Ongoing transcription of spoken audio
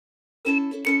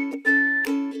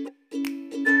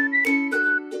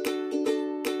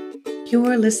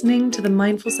You're listening to the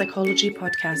Mindful Psychology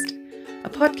Podcast, a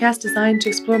podcast designed to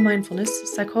explore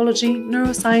mindfulness, psychology,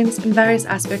 neuroscience, and various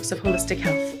aspects of holistic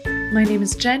health. My name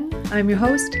is Jen. I'm your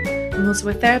host. I'm also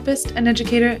a therapist, an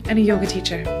educator, and a yoga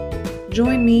teacher.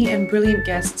 Join me and brilliant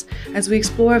guests as we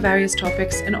explore various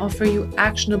topics and offer you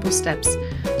actionable steps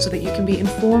so that you can be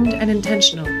informed and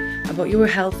intentional about your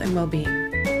health and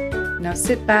well-being. Now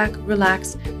sit back,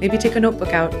 relax, maybe take a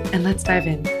notebook out, and let's dive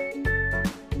in.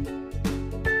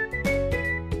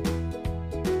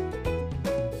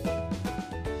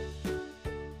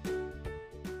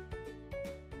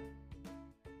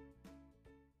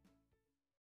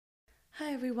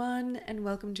 Hi everyone, and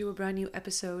welcome to a brand new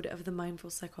episode of the Mindful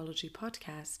Psychology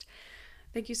Podcast.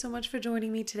 Thank you so much for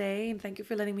joining me today, and thank you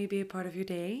for letting me be a part of your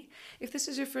day. If this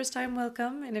is your first time,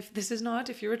 welcome. And if this is not,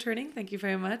 if you're returning, thank you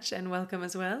very much and welcome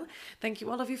as well. Thank you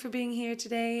all of you for being here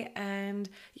today. And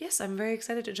yes, I'm very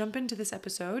excited to jump into this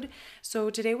episode. So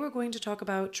today we're going to talk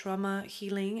about trauma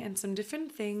healing and some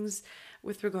different things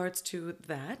with regards to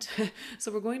that.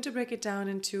 So we're going to break it down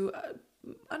into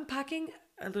unpacking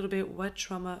a little bit what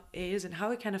trauma is and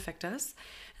how it can affect us.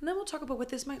 And then we'll talk about what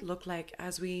this might look like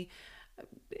as we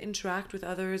interact with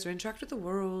others or interact with the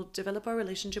world, develop our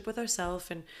relationship with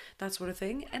ourselves and that sort of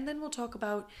thing. And then we'll talk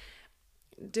about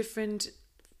different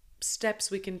steps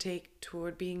we can take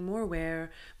toward being more aware,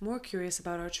 more curious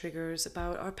about our triggers,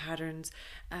 about our patterns,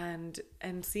 and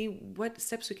see what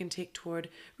steps we can take toward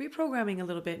reprogramming a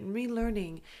little bit and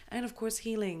relearning, and of course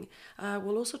healing.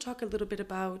 We'll also talk a little bit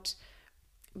about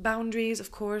boundaries,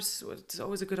 of course. It's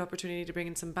always a good opportunity to bring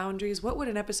in some boundaries. What would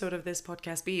an episode of this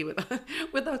podcast be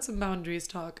without some boundaries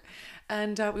talk?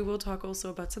 And we will talk also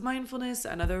about some mindfulness,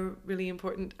 another really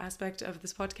important aspect of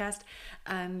this podcast,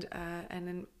 and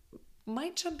then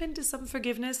might jump into some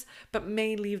forgiveness, but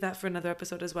may leave that for another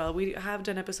episode as well. We have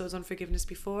done episodes on forgiveness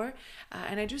before,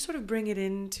 and I do sort of bring it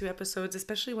into episodes,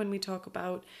 especially when we talk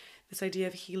about this idea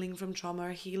of healing from trauma,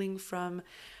 or healing from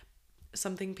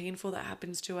something painful that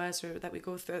happens to us or that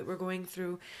we're going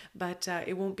through, but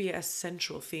it won't be a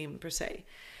central theme per se.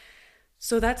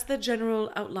 So that's the general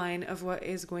outline of what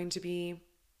is going to be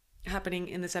happening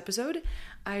in this episode.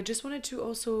 I just wanted to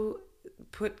also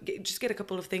get a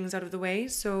couple of things out of the way.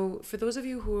 So for those of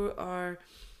you who are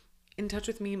in touch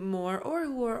with me more, or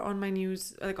who are on my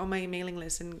news, like on my mailing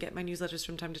list and get my newsletters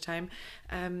from time to time,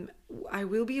 I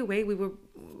will be away.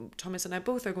 Thomas and I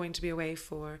both are going to be away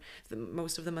for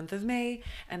most of the month of May,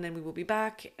 and then we will be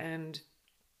back, and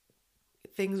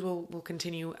things will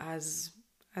continue as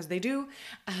they do.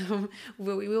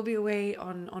 We will be away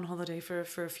on holiday for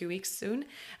a few weeks soon,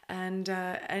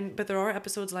 but there are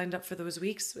episodes lined up for those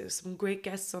weeks with some great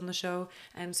guests on the show,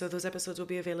 and so those episodes will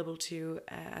be available to you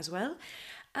as well.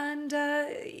 And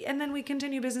then we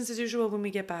continue business as usual when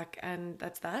we get back, and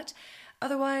that's that.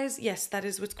 Otherwise, yes, that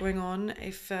is what's going on.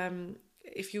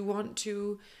 If you want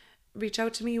to reach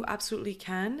out to me, you absolutely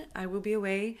can. I will be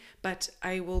away, but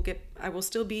I will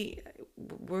still be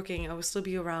working. I will still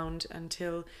be around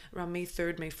until around May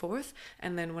 3rd, May 4th.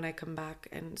 And then when I come back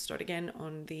and start again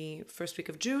on the first week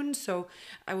of June. So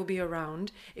I will be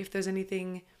around. If there's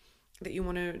anything that you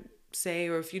want to say,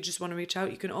 or if you just want to reach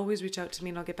out, you can always reach out to me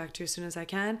and I'll get back to you as soon as I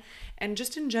can. And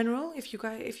just in general, if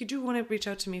you do want to reach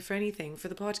out to me for anything, for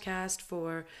the podcast,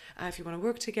 for if you want to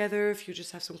work together, if you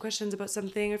just have some questions about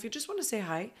something, or if you just want to say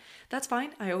hi, that's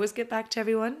fine. I always get back to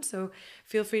everyone, so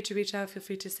feel free to reach out, feel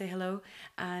free to say hello.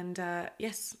 And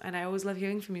yes, and I always love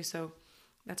hearing from you, so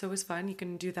that's always fun. You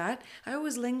can do that. I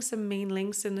always link some main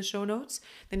links in the show notes.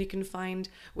 Then you can find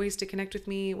ways to connect with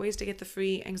me, ways to get the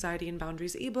free Anxiety and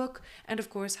Boundaries ebook, and of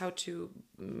course how to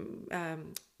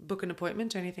book an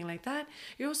appointment or anything like that.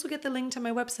 You also get the link to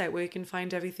my website where you can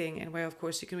find everything, and where of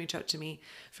course you can reach out to me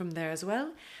from there as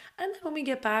well. And then when we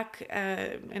get back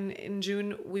in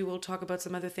June, we will talk about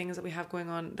some other things that I have going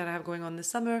on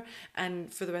this summer,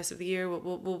 and for the rest of the year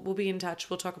we'll be in touch.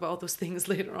 We'll talk about all those things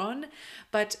later on.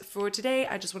 But for today,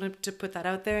 I just wanted to put that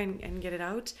out there and get it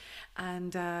out,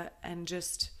 and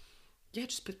just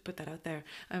put that out there.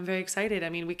 I'm very excited. I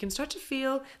mean, we can start to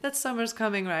feel that summer's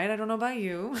coming, right? I don't know about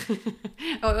you.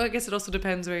 Oh, I guess it also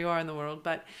depends where you are in the world.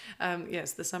 But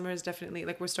yes, the summer is definitely,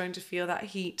 like, we're starting to feel that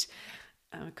heat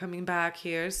coming back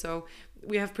here. So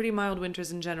we have pretty mild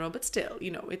winters in general, but still,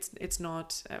 it's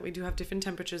not, we do have different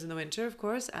temperatures in the winter, of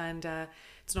course, and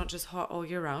it's not just hot all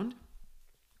year round.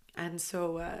 And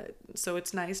so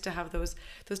it's nice to have those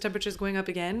temperatures going up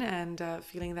again, and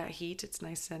feeling that heat. It's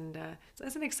nice, and it's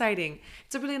nice and exciting.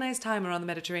 It's a really nice time around the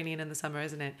Mediterranean in the summer,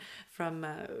 isn't it? From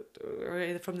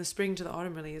the spring to the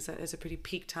autumn really is a pretty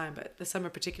peak time, but the summer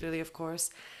particularly, of course,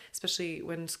 especially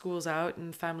when school's out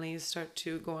and families start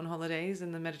to go on holidays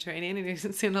in the Mediterranean, and you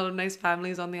can see a lot of nice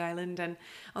families on the island and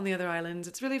on the other islands.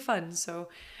 It's really fun. So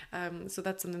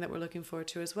that's something that we're looking forward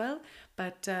to as well.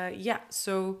 But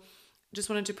so just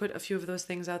wanted to put a few of those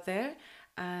things out there,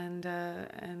 and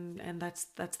that's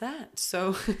that.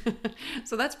 So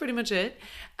so that's pretty much it.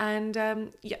 And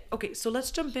okay, so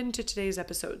let's jump into today's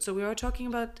episode. So we are talking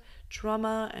about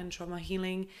trauma and trauma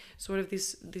healing, sort of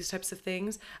these types of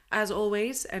things, as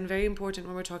always, and very important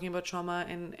when we're talking about trauma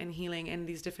and healing and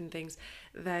these different things,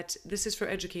 that this is for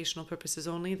educational purposes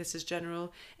only. This is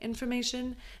general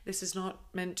information. This is not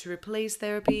meant to replace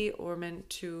therapy or meant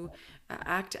to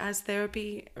act as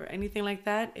therapy or anything like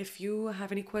that. If you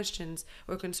have any questions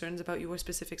or concerns about your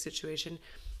specific situation,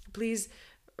 please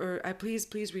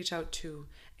reach out to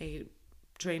a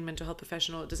trained mental health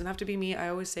professional. It doesn't have to be me. I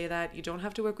always say that. You don't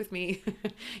have to work with me.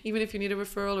 Even if you need a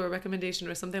referral or a recommendation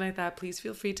or something like that, please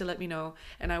feel free to let me know,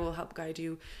 and I will help guide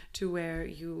you to where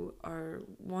you are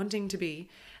wanting to be.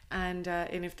 And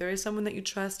if there is someone that you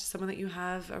trust, someone that you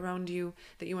have around you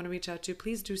that you want to reach out to,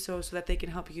 please do so that they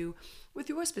can help you with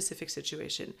your specific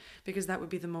situation, because that would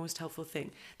be the most helpful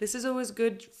thing. This is always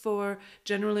good for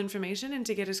general information and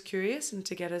to get us curious and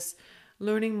to get us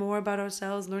learning more about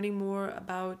ourselves, learning more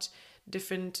about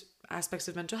different aspects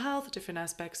of mental health, different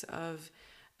aspects of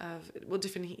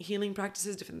different healing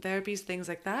practices, different therapies, things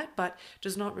like that, but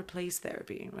does not replace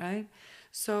therapy, right?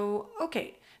 So,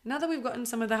 okay, now that we've gotten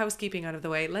some of the housekeeping out of the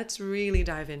way, let's really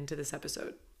dive into this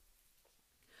episode.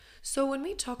 So when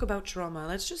we talk about trauma,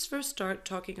 let's just first start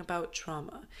talking about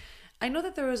trauma. I know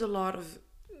that there is a lot of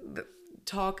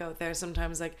talk out there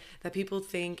sometimes, like that people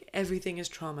think everything is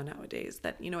trauma nowadays,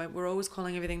 that, we're always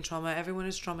calling everything trauma, everyone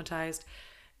is traumatized.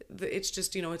 It's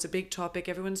just, it's a big topic,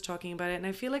 everyone's talking about it, and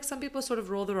I feel like some people sort of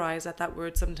roll their eyes at that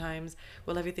word sometimes.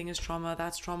 Well, everything is trauma,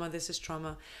 that's trauma, this is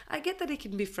trauma. I get that it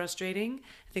can be frustrating.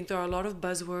 I think there are a lot of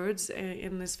buzzwords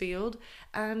in this field,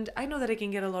 and I know that it can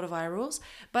get a lot of eye rolls,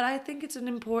 but I think it's an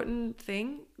important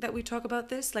thing that we talk about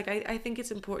this. Like, I think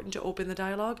it's important to open the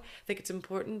dialogue. I think it's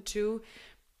important to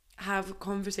have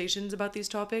conversations about these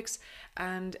topics,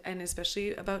 and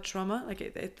especially about trauma. Like,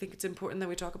 I think it's important that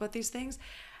we talk about these things.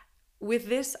 With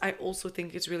this, I also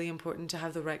think it's really important to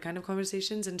have the right kind of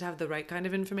conversations and to have the right kind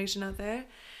of information out there,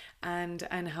 and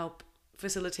help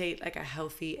facilitate like a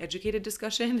healthy, educated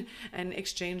discussion and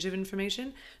exchange of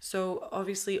information. So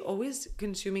obviously always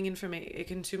consuming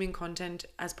content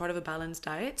as part of a balanced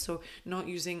diet. So not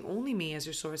using only me as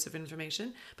your source of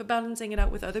information, but balancing it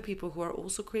out with other people who are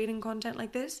also creating content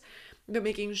like this, but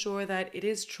making sure that it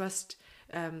is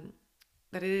that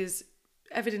it is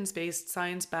evidence-based,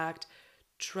 science-backed,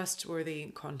 trustworthy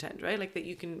content, right? Like that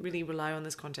you can really rely on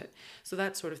this content. So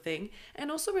that sort of thing. And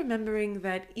also remembering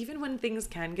that even when things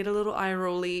can get a little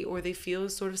eye-rolly or they feel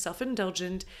sort of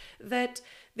self-indulgent, that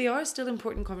they are still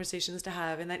important conversations to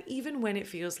have, and that even when it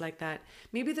feels like that,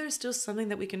 maybe there's still something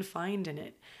that we can find in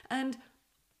it. And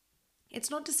it's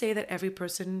not to say that every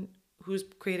person who's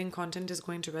creating content is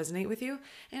going to resonate with you,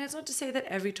 and it's not to say that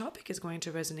every topic is going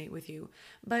to resonate with you,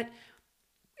 but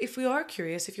if we are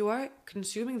curious, if you are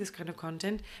consuming this kind of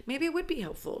content, maybe it would be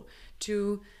helpful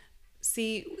to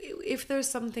see if there's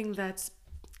something that's,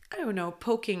 I don't know,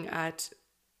 poking at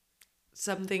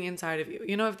something inside of you.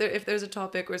 If there's a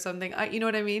topic or something, you know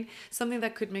what I mean? Something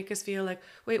that could make us feel like,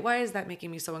 wait, why is that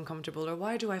making me so uncomfortable? Or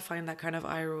why do I find that kind of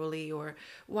eye-rolly? Or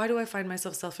why do I find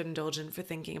myself self-indulgent for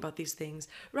thinking about these things,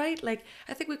 right? Like,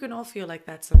 I think we can all feel like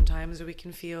that sometimes, or we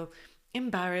can feel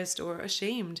embarrassed or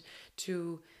ashamed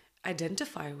to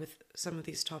identify with some of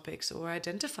these topics or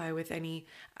identify with any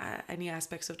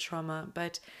aspects of trauma.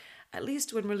 But at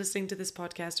least when we're listening to this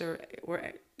podcast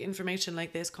or information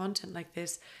like this, content like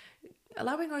this,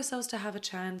 allowing ourselves to have a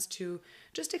chance to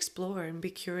just explore and be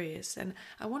curious. And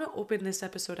I want to open this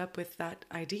episode up with that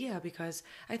idea, because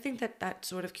I think that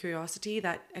sort of curiosity,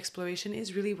 that exploration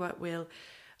is really what will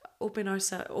open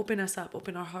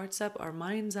our hearts up, our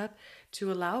minds up,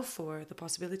 to allow for the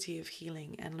possibility of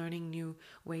healing and learning new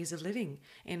ways of living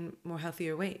in more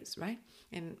healthier ways, right?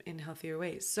 In healthier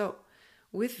ways. So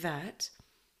with that,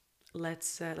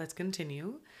 let's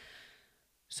continue.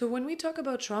 So when we talk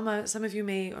about trauma, some of you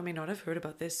may or may not have heard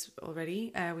about this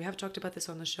already. We have talked about this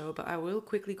on the show, but I will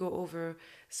quickly go over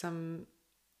some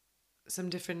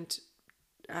different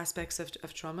aspects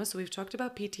of trauma. So we've talked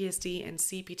about PTSD and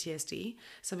CPTSD.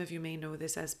 Some of you may know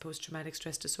this as post-traumatic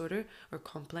stress disorder or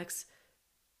complex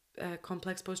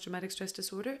complex post-traumatic stress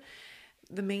disorder.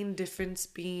 The main differences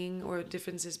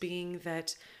being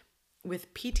that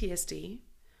with PTSD,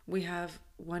 we have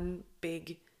one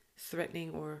big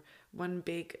threatening or one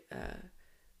big,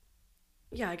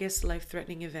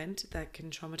 life-threatening event that can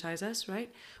traumatize us,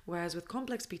 right? Whereas with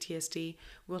complex PTSD,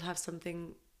 we'll have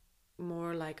something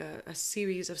more like a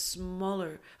series of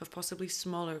possibly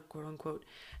smaller, quote unquote,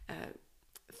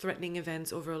 threatening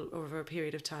events over a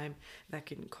period of time that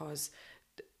can cause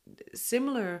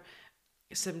similar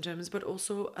symptoms, but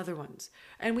also other ones.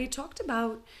 And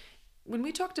when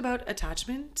we talked about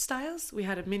attachment styles, we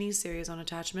had a mini series on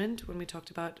attachment when we talked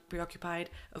about preoccupied,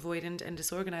 avoidant, and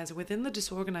disorganized. Within the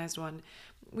disorganized one,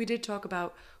 we did talk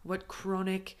about what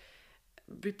chronic,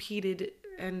 repeated,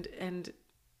 and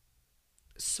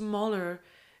smaller,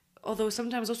 although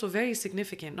sometimes also very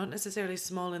significant, not necessarily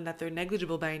small in that they're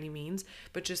negligible by any means,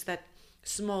 but just that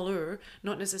smaller,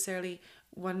 not necessarily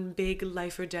one big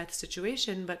life or death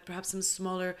situation, but perhaps some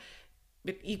smaller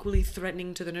but equally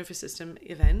threatening to the nervous system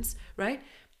events, right?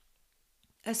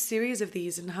 A series of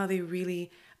these and how they really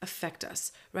affect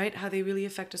us, right? How they really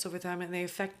affect us over time, and they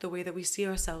affect the way that we see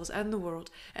ourselves and the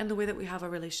world and the way that we have our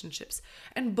relationships.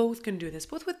 And both can do this,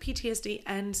 both with PTSD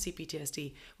and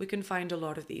CPTSD. We can find a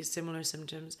lot of these similar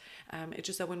symptoms. It's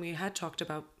just that when we had talked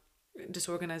about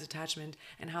disorganized attachment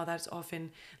and how that's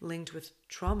often linked with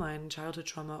trauma and childhood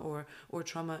trauma or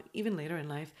trauma even later in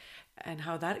life, and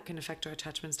how that can affect our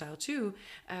attachment style too,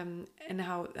 and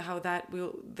how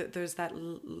there's that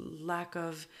lack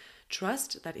of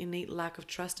trust, that innate lack of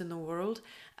trust in the world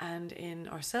and in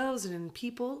ourselves and in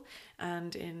people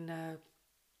and in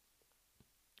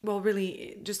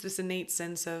really just this innate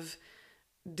sense of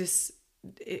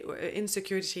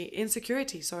insecurity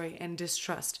and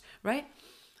distrust, right?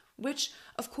 Which,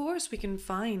 of course, we can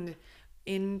find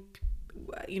in,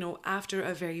 after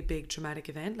a very big traumatic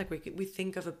event. Like we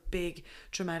think of a big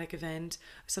traumatic event,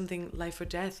 something life or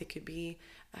death. It could be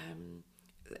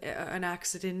an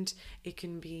accident. It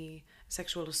can be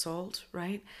sexual assault,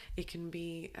 right? It can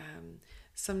be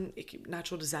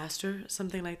natural disaster,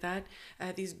 something like that.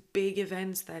 These big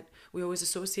events that we always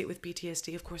associate with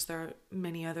PTSD. Of course, there are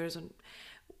many others, and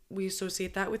we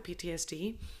associate that with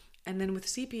PTSD. And then with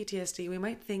CPTSD, we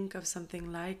might think of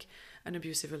something like an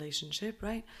abusive relationship,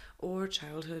 right? Or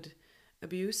childhood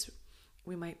abuse.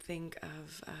 We might think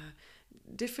of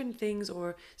different things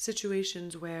or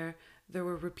situations where there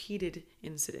were repeated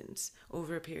incidents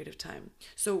over a period of time.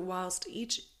 So whilst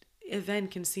each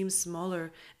event can seem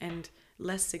smaller and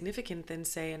less significant than,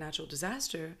 say, a natural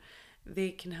disaster, they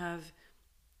can have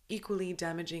equally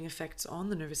damaging effects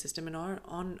on the nervous system and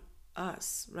on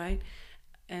us, right?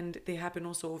 And they happen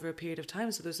also over a period of time.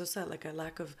 So there's also like a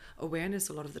lack of awareness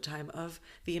a lot of the time of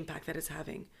the impact that it's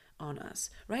having on us,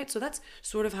 right? So that's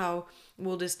sort of how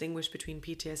we'll distinguish between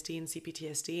PTSD and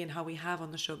CPTSD, and how we have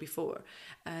on the show before.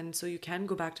 And so you can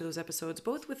go back to those episodes,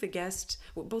 both with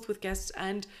guests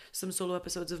and some solo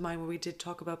episodes of mine where we did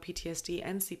talk about PTSD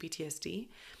and CPTSD.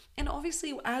 And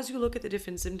obviously, as you look at the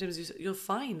different symptoms, you'll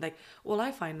find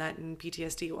I find that in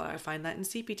PTSD, I find that in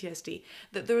CPTSD,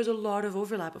 that there is a lot of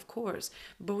overlap, of course,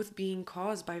 both being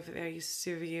caused by very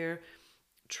severe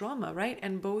trauma, right?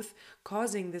 And both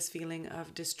causing this feeling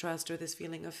of distrust or this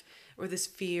feeling of, or this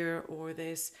fear or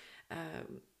this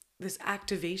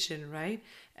activation, right?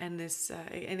 And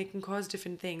and it can cause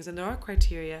different things. And there are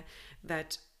criteria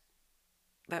that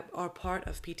are part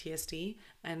of PTSD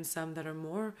and some that are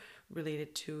more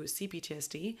related to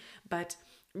CPTSD. But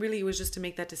really, it was just to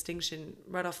make that distinction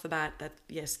right off the bat that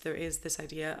yes, there is this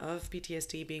idea of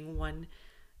PTSD being one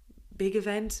big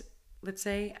event, let's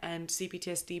say, and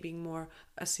CPTSD being more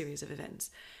a series of events.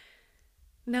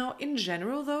 Now, in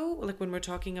general, though, like when we're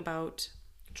talking about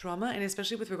trauma, and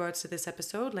especially with regards to this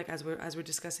episode, like as we're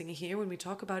discussing here, when we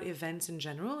talk about events in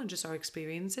general and just our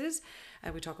experiences,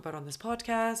 and we talk about on this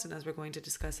podcast, and as we're going to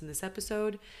discuss in this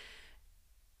episode,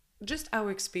 just our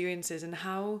experiences and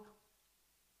how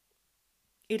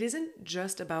it isn't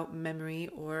just about memory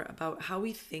or about how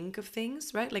we think of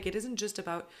things, right? Like it isn't just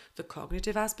about the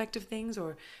cognitive aspect of things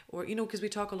or because we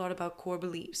talk a lot about core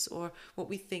beliefs or what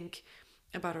we think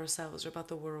about ourselves or about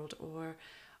the world or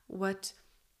what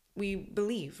we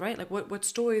believe, right? Like what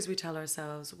stories we tell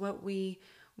ourselves, what we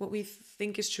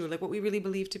think is true, like what we really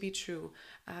believe to be true,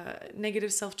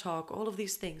 negative self-talk, all of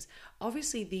these things.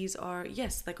 Obviously, these are,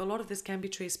 yes, like a lot of this can be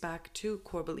traced back to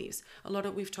core beliefs.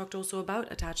 We've talked also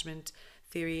about attachment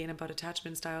theory and about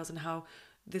attachment styles and how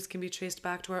this can be traced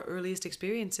back to our earliest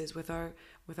experiences with our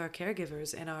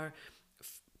caregivers and our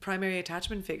primary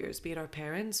attachment figures, be it our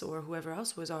parents or whoever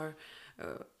else was our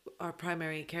our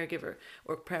primary caregiver,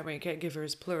 or primary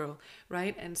caregivers plural,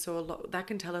 right? And so that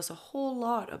can tell us a whole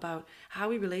lot about how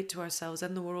we relate to ourselves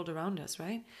and the world around us,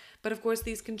 right? But of course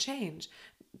these can change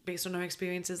based on our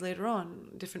experiences later on,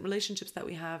 different relationships that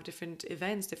we have, different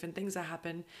events, different things that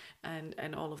happen,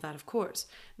 and all of that, of course.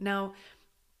 Now,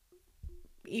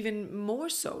 even more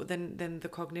so than the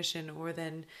cognition, or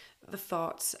than the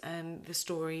thoughts and the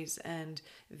stories and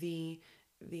the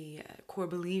core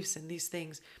beliefs and these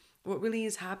things, what really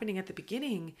is happening at the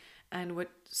beginning and what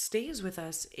stays with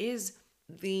us is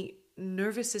the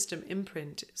nervous system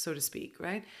imprint, so to speak,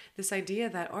 right? This idea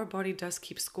that our body does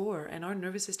keep score and our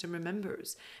nervous system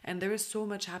remembers, and there is so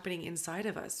much happening inside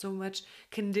of us, so much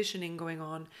conditioning going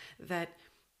on that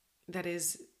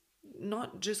is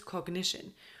not just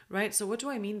cognition, right? So what do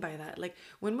I mean by that? Like,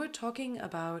 when we're talking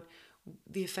about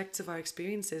the effects of our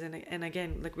experiences, and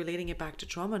again, like relating it back to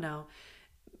trauma now,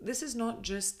 this is not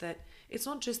just that, it's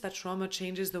not just that trauma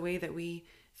changes the way that we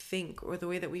think, or the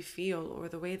way that we feel, or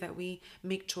the way that we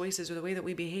make choices, or the way that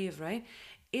we behave, right?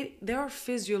 There are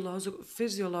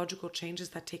physiological changes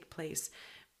that take place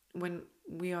when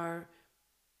we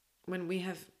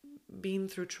have been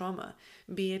through trauma,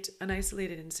 be it an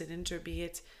isolated incident, or be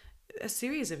it a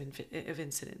series of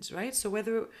incidents, right? So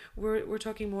whether we're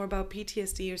talking more about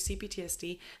PTSD or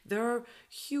CPTSD, there are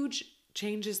huge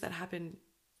changes that happen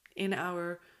in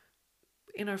our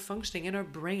functioning, in our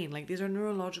brain. Like, these are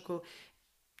neurological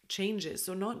changes.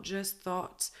 So not just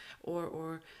thoughts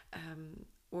or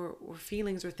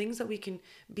feelings, or things that we can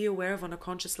be aware of on a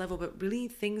conscious level, but really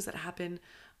things that happen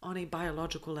on a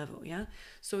biological level. Yeah.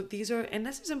 So and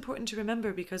this is important to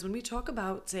remember, because when we talk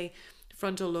about, say,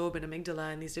 frontal lobe and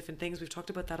amygdala and these different things, we've talked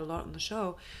about that a lot on the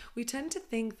show, we tend to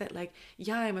think that, like,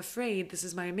 yeah, I'm afraid, this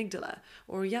is my amygdala,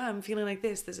 or yeah, I'm feeling like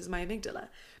this is my amygdala.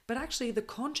 But actually the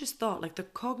conscious thought, like the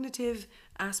cognitive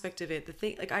aspect of it, the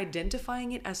thing, like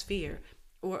identifying it as fear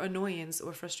or annoyance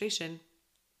or frustration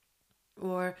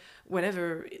or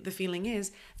whatever the feeling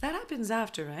is, that happens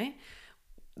after, right?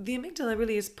 The amygdala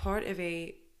really is part of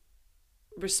a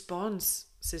response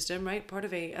system, right? Part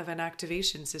of an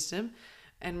activation system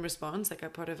and response, like a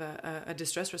part of a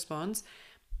distress response,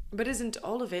 but isn't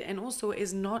all of it, and also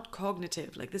is not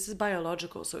cognitive. Like, this is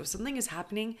biological. So if something is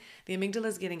happening, the amygdala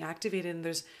is getting activated, and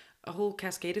there's a whole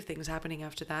cascade of things happening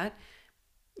after that.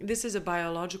 This is a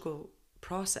biological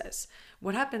process.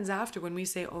 What happens after, when we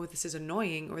say, oh, this is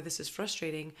annoying, or this is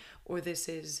frustrating, or this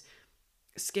is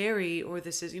scary, or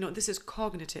this is, this is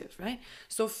cognitive, right?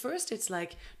 So first it's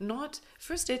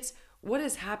what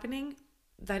is happening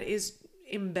that is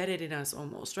embedded in us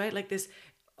almost, right? Like this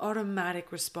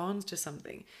automatic response to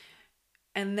something.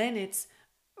 And then it's,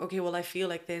 okay, well, I feel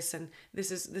like this, and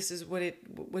this is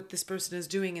what this person is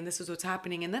doing, and this is what's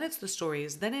happening. And then it's the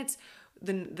stories, then it's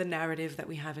the narrative that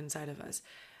we have inside of us.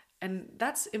 And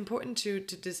that's important to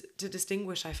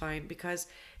distinguish, I find, because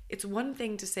it's one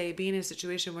thing to say, be in a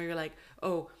situation where you're like,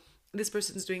 oh, this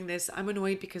person's doing this, I'm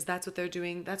annoyed because that's what they're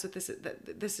doing, that's what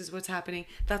this is what's happening,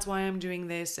 that's why I'm doing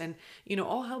this, and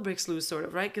all hell breaks loose, sort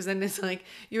of, right? Because then it's like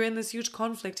you're in this huge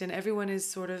conflict, and everyone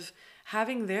is sort of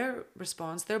having their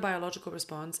response, their biological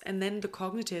response, and then the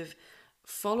cognitive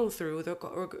follow through,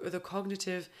 or the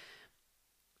cognitive,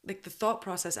 like the thought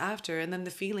process after, and then the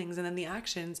feelings, and then the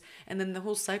actions, and then the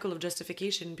whole cycle of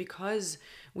justification, because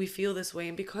we feel this way,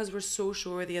 and because we're so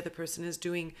sure the other person is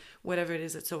doing whatever it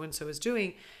is that so and so is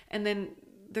doing. And then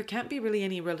there can't be really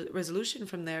any resolution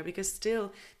from there, because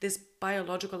still this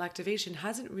biological activation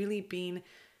hasn't really been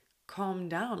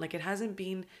calmed down. Like, it hasn't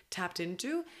been tapped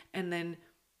into and then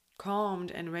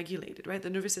calmed and regulated, right? The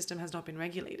nervous system has not been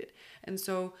regulated. And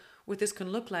so what this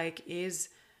can look like is,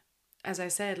 as I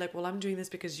said, like, well, I'm doing this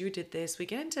because you did this. We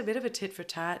get into a bit of a tit for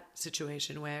tat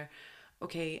situation where,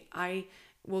 okay, I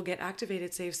will get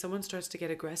activated. Say if someone starts to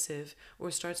get aggressive or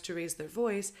starts to raise their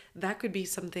voice, that could be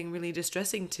something really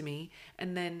distressing to me.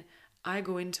 And then I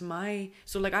go into I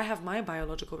have my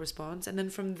biological response. And then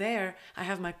from there, I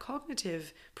have my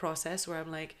cognitive process where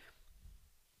I'm like,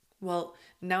 well,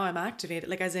 now I'm activated.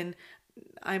 Like, as in,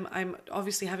 I'm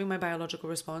obviously having my biological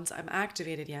response. I'm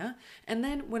activated, yeah? And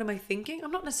then what am I thinking?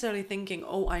 I'm not necessarily thinking,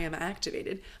 oh, I am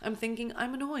activated. I'm thinking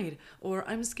I'm annoyed, or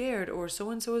I'm scared, or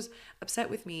so-and-so is upset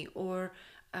with me, or,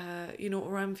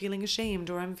 or I'm feeling ashamed,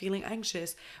 or I'm feeling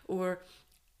anxious,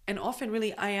 and often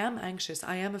really I am anxious,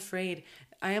 I am afraid,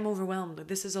 I am overwhelmed,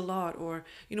 this is a lot, or,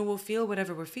 we'll feel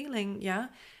whatever we're feeling, yeah?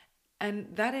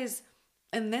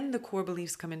 And then the core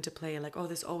beliefs come into play, like, oh,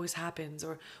 this always happens,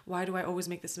 or why do I always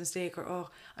make this mistake, or, oh,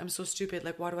 I'm so stupid,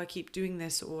 like, why do I keep doing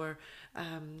this, or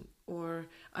I'm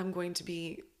going to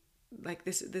be like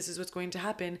this is what's going to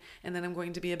happen, and then I'm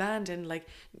going to be abandoned, like,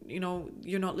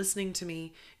 you're not listening to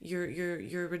me,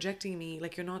 you're rejecting me,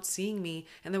 like you're not seeing me.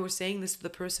 And then we're saying this to the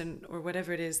person or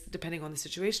whatever it is, depending on the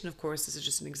situation, of course, this is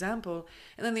just an example.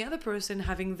 And then the other person,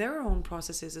 having their own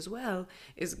processes as well,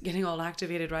 is getting all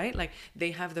activated, right? Like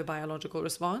they have their biological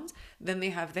response, then they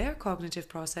have their cognitive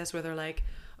process where they're like,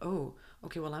 oh,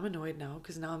 okay, well, I'm annoyed now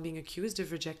because now I'm being accused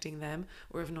of rejecting them,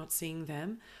 or of not seeing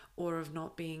them, or of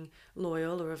not being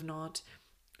loyal, or of not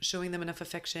showing them enough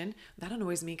affection. That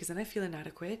annoys me because then I feel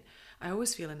inadequate. I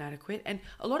always feel inadequate. And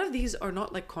a lot of these are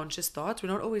not like conscious thoughts. We're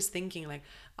not always thinking like,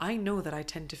 I know that I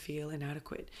tend to feel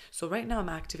inadequate, so right now I'm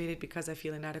activated because I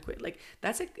feel inadequate. Like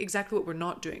that's exactly what we're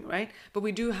not doing, right? But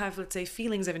we do have, let's say,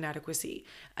 feelings of inadequacy,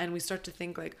 and we start to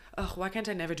think like, oh, why can't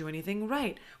I never do anything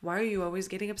right? Why are you always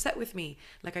getting upset with me?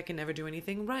 Like I can never do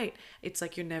anything right. It's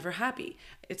like you're never happy.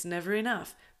 It's never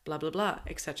enough. Blah, blah, blah,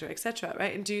 etc.,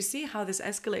 right? And do you see how this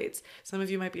escalates? Some of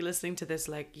you might be listening to this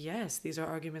like, yes, these are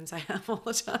arguments I have all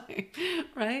the time,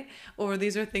 right? Or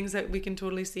these are things that we can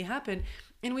totally see happen.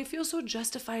 And we feel so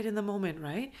justified in the moment,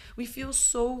 right? We feel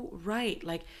so right.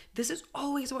 Like, this is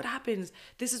always what happens.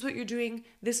 This is what you're doing.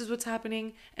 This is what's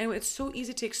happening. And it's so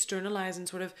easy to externalize and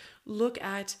sort of look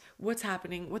at what's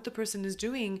happening, what the person is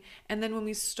doing. And then when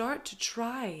we start to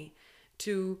try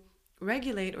to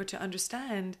regulate or to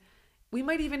understand, we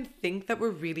might even think that we're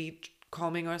really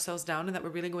calming ourselves down and that we're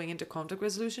really going into conflict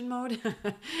resolution mode.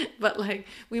 But like,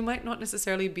 we might not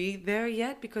necessarily be there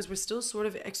yet because we're still sort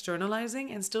of externalizing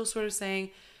and still sort of saying,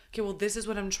 okay, well, this is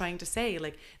what I'm trying to say.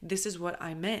 Like, this is what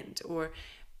I meant. Or,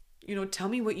 tell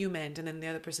me what you meant. And then the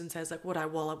other person says like, what I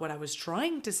was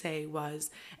trying to say was,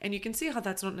 and you can see how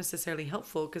that's not necessarily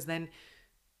helpful, because then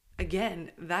again,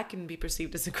 that can be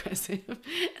perceived as aggressive.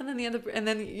 And then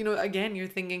again, you're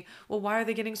thinking, well, why are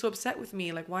they getting so upset with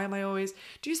me? Like, why am I always,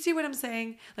 do you see what I'm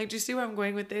saying? Like, do you see where I'm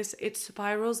going with this? It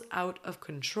spirals out of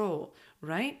control,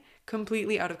 right?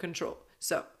 Completely out of control.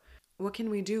 So what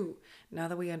can we do now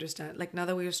that we understand, like now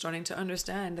that we are starting to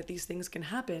understand that these things can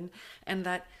happen, and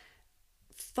that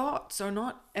thoughts are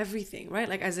not everything, right?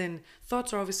 Like, as in,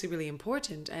 thoughts are obviously really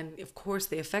important, and of course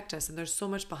they affect us, and there's so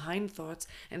much behind thoughts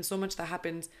and so much that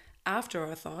happens after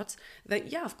our thoughts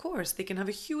that, yeah, of course they can have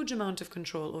a huge amount of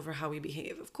control over how we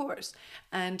behave, of course.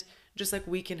 And just like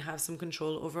we can have some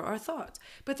control over our thoughts,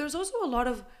 but there's also a lot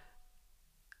of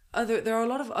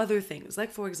other things, like,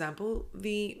 for example,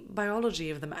 the biology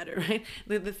of the matter, right?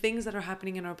 The things that are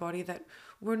happening in our body that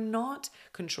we're not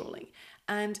controlling.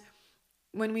 And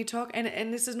when we talk,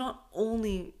 and this is not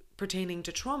only pertaining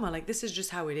to trauma, like this is just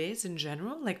how it is in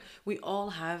general. Like, we all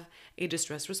have a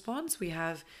distress response. We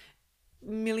have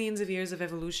millions of years of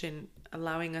evolution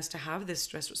allowing us to have this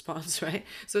stress response, right?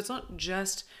 So it's not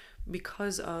just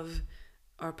because of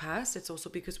our past, it's also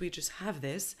because we just have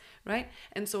this, right?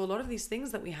 And so a lot of these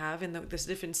things that we have, and these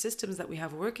different systems that we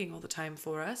have working all the time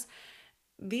for us,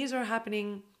 these are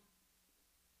happening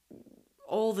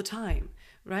all the time,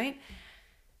 right?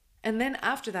 And then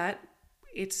after that,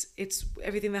 it's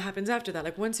everything that happens after that.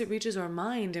 Like, once it reaches our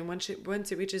mind, and once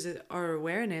it reaches our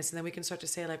awareness, and then we can start to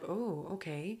say like, oh,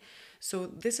 okay, so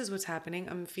this is what's happening.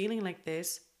 I'm feeling like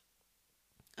this.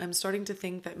 I'm starting to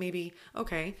think that maybe,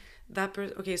 okay,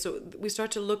 so we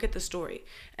start to look at the story.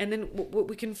 And then what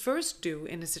we can first do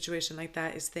in a situation like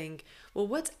that is think, well,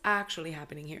 what's actually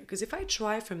happening here? Because if I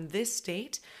try from this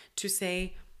state to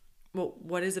say, well,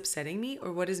 what is upsetting me,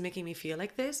 or what is making me feel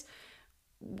like this?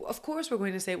 Of course, we're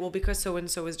going to say, well, because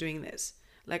so-and-so is doing this.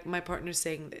 Like, my partner's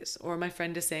saying this, or my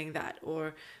friend is saying that,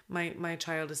 or my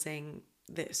child is saying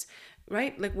this,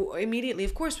 right? Like, immediately,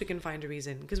 of course, we can find a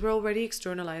reason, because we're already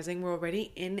externalizing. We're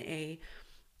already in a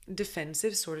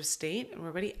defensive sort of state, and we're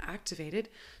already activated.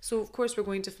 So, of course, we're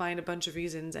going to find a bunch of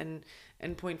reasons and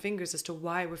point fingers as to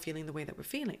why we're feeling the way that we're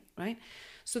feeling, right?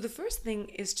 So the first thing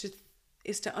is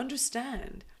to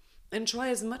understand and try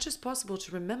as much as possible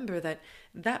to remember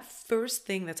that first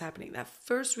thing that's happening, that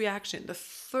first reaction, the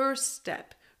first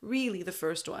step, really the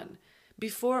first one,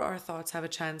 before our thoughts have a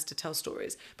chance to tell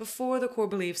stories, before the core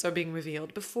beliefs are being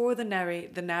revealed, before the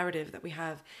narrative that we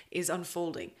have is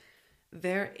unfolding,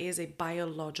 there is a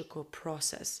biological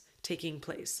process taking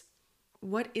place.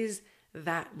 What is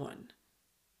that one?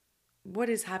 What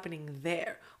is happening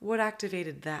there? What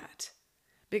activated that?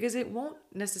 Because it won't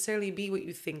necessarily be what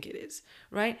you think it is,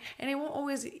 right? And it won't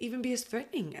always even be as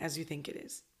threatening as you think it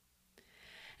is.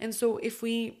 And so if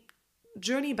we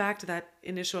journey back to that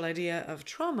initial idea of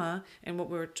trauma and what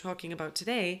we're talking about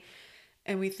today,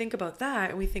 and we think about that,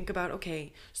 and we think about,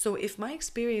 okay, so if my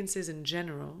experiences in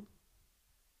general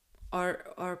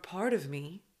are part of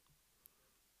me,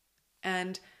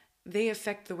 and they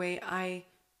affect the way I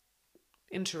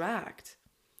interact,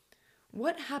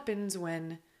 What happens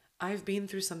when I've been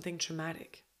through something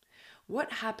traumatic?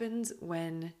 What happens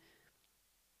when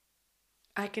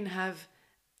I can have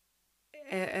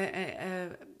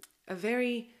a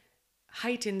very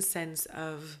heightened sense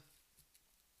of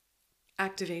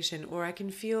activation, or I can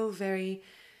feel very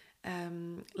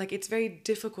like it's very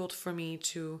difficult for me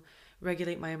to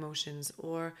regulate my emotions,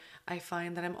 or I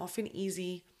find that I'm often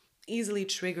easily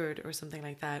triggered or something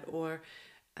like that, or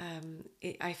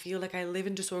I feel like I live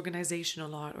in disorganization a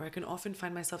lot, or I can often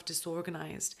find myself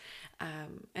disorganized.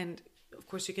 And of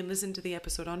course, you can listen to the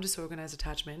episode on disorganized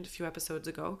attachment a few episodes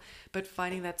ago, but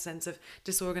finding that sense of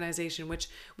disorganization, which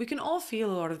we can all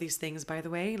feel a lot of these things, by the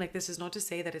way. Like, this is not to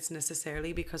say that it's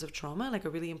necessarily because of trauma, like a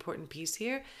really important piece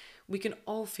here. We can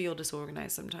all feel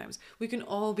disorganized sometimes. We can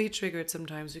all be triggered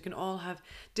sometimes. We can all have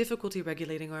difficulty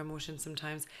regulating our emotions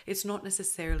sometimes. It's not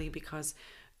necessarily because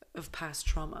of past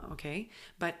trauma, okay?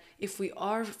 But if we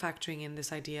are factoring in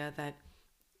this idea that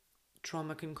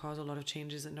trauma can cause a lot of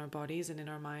changes in our bodies and in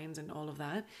our minds and all of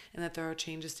that, and that there are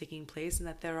changes taking place, and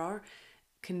that there are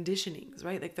conditionings,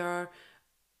 right? Like, there are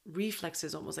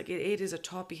reflexes, almost like it is a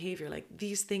top behavior. Like,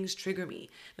 these things trigger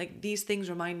me, like these things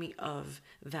remind me of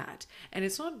that. And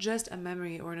it's not just a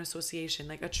memory or an association.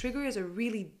 Like, a trigger is a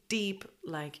really deep,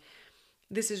 like,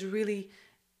 this is really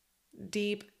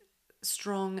deep,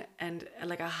 strong, and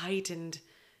like a heightened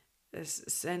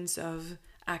sense of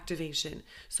activation.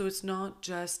 So it's not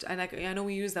just, and I know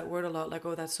we use that word a lot, like,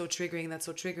 oh, that's so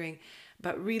triggering,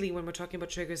 but really, when we're talking about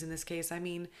triggers in this case, I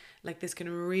mean, like, this can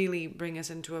really bring us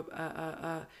into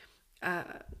a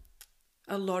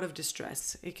lot of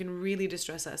distress. It can really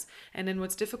distress us. And then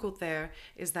what's difficult there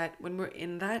is that when we're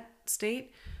in that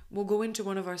state, we'll go into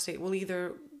one of our state. We'll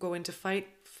either go into fight,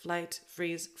 flight,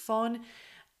 freeze, fawn.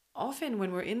 Often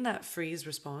when we're in that freeze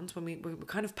response, when we're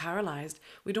kind of paralyzed,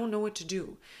 we don't know what to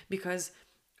do, because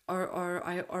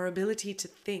our ability to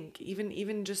think,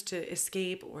 even just to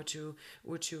escape or to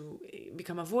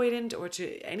become avoidant or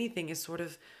to anything, is sort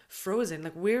of frozen.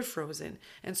 Like, we're frozen,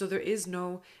 and so there is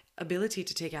no ability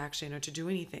to take action or to do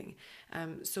anything.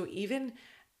 So even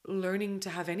learning to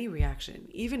have any reaction,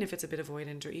 even if it's a bit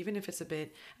avoidant or even if it's a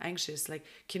bit anxious, like,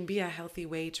 can be a healthy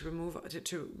way to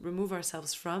remove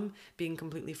ourselves from being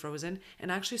completely frozen and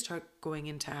actually start going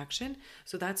into action.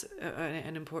 So that's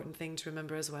an important thing to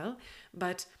remember as well.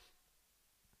 But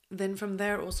then from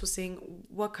there, also seeing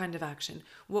what kind of action,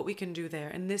 what we can do there.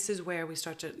 And this is where we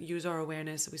start to use our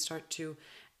awareness. We start to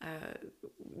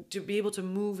be able to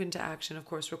move into action, of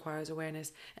course, requires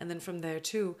awareness. And then from there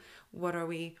too, what are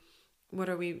we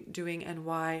doing and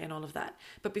why and all of that.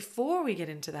 But before we get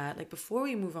into that, like, before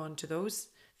we move on to those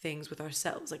things with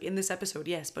ourselves, like in this episode,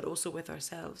 yes, but also with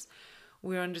ourselves,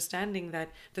 we're understanding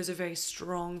that there's a very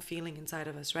strong feeling inside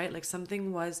of us, right? Like,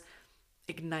 something was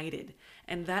ignited,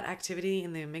 and that activity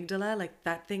in the amygdala, like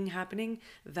that thing happening,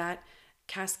 that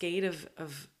cascade of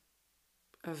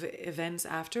events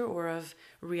after, or of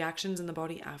reactions in the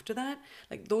body after that,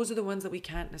 like, those are the ones that we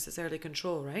can't necessarily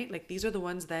control, right? Like, these are the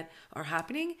ones that are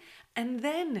happening, and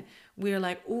then we're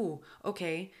like, oh,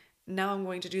 okay, now I'm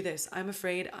going to do this. I'm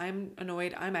afraid, I'm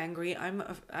annoyed, I'm angry, I'm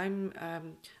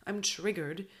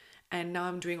triggered, and now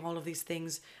I'm doing all of these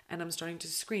things, and I'm starting to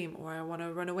scream, or I want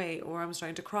to run away, or I'm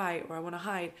starting to cry, or I want to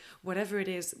hide. Whatever it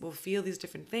is, we'll feel these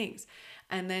different things.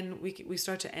 And then we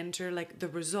start to enter, like, the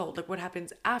result, like what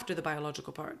happens after the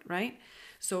biological part, right?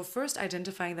 So first,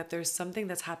 identifying that there's something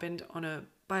that's happened on a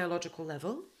biological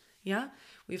level. Yeah,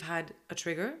 we've had a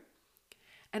trigger,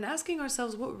 and asking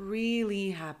ourselves what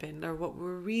really happened, or what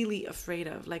we're really afraid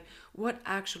of, like, what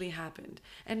actually happened.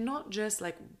 And not just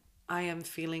like, I am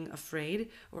feeling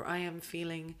afraid, or I am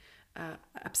feeling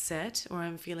upset, or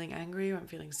I'm feeling angry, or I'm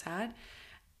feeling sad.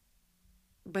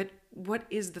 But what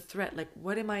is the threat? Like,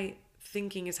 what am I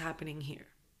thinking is happening here?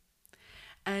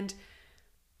 And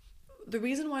the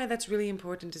reason why that's really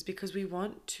important is because we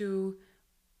want to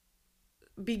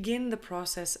begin the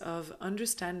process of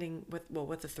understanding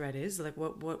what the threat is, like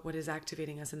what is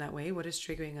activating us in that way, what is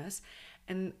triggering us,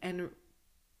 and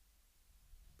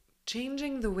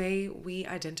changing the way we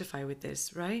identify with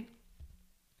this, right?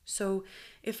 So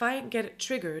if I get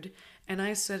triggered and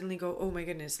I suddenly go, oh my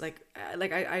goodness, like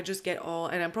I just get all,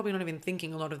 and I'm probably not even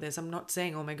thinking a lot of this. I'm not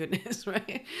saying, oh my goodness,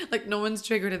 right? Like, no one's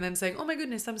triggered and then saying, oh my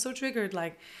goodness, I'm so triggered.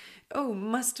 Like, oh,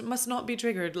 must not be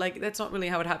triggered. Like, that's not really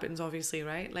how it happens, obviously,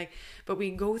 right? Like, but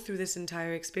we go through this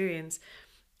entire experience,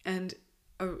 and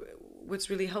what's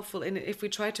really helpful. And if we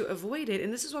try to avoid it,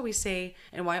 and this is why we say,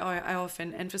 and why I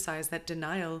often emphasize that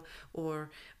denial or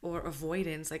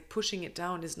avoidance, like pushing it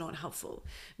down, is not helpful,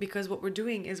 because what we're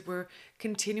doing is we're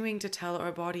continuing to tell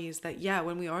our bodies that, yeah,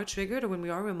 when we are triggered or when we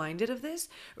are reminded of this,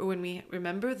 or when we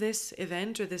remember this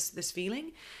event or this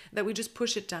feeling, that we just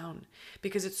push it down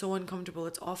because it's so uncomfortable,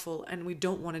 it's awful, and we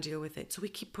don't want to deal with it, so we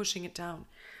keep pushing it down.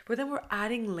 But then we're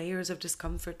adding layers of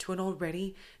discomfort to an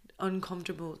already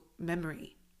uncomfortable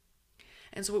memory.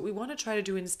 And so what we want to try to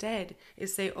do instead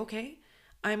is say, okay,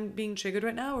 I'm being triggered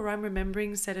right now, or I'm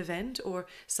remembering said event, or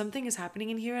something is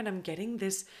happening in here and I'm getting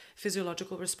this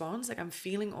physiological response, like I'm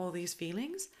feeling all these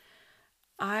feelings.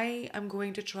 I am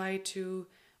going to try to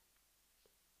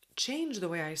change the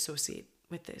way I associate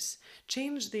with this,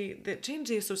 change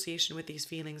the association with these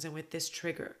feelings and with this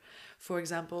trigger. For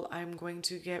example, I'm going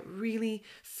to get really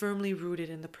firmly rooted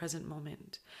in the present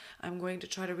moment. I'm going to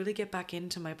try to really get back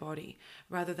into my body,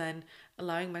 rather than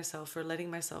allowing myself or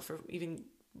letting myself or even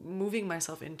moving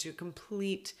myself into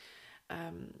complete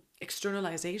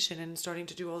externalization and starting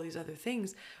to do all these other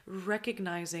things.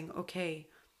 Recognizing, okay,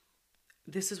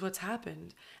 this is what's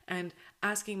happened, and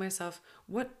asking myself,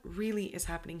 what really is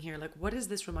happening here? Like, what is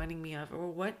this reminding me of? Or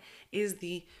what is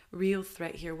the real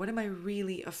threat here? What am I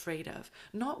really afraid of?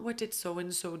 Not what did so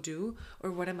and so do,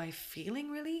 or what am I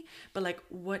feeling really, but like,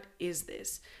 what is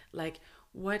this? Like,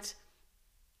 what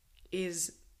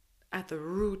is at the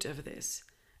root of this?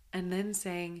 And then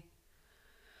saying,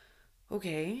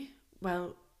 okay,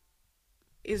 well,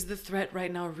 is the threat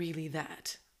right now really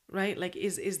that? Right? Like,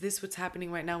 is this what's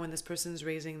happening right now when this person's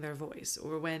raising their voice,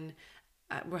 or when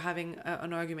we're having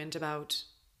an argument about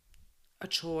a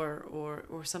chore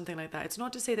or something like that? It's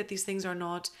not to say that these things are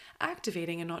not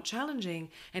activating and not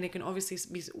challenging, and it can obviously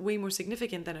be way more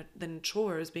significant than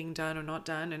chores being done or not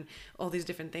done, and all these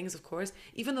different things, of course.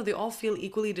 Even though they all feel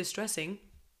equally distressing,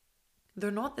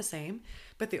 they're not the same,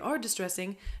 but they are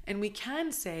distressing. And we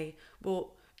can say,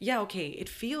 well, yeah, okay, it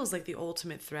feels like the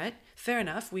ultimate threat. Fair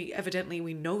enough. We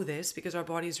know this because our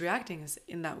body is reacting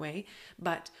in that way.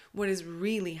 But what is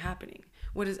really happening?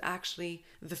 What is actually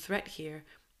the threat here?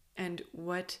 And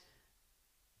where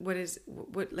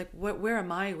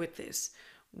am I with this?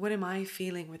 What am I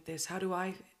feeling with this?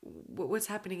 What's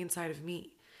happening inside of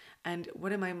me? And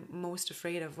what am I most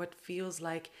afraid of? What feels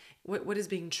like, what is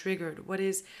being triggered?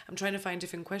 I'm trying to find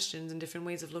different questions and different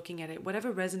ways of looking at it.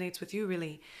 Whatever resonates with you,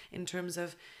 really, in terms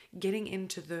of getting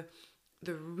into the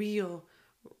real,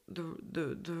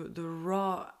 the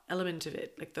raw element of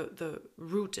it, like the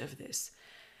root of this.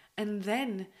 And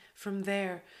then from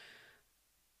there,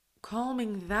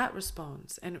 calming that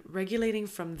response and regulating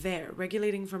from there,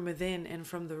 regulating from within and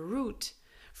from the root,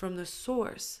 from the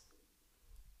source,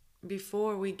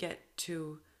 before we get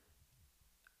to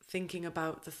thinking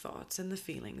about the thoughts and the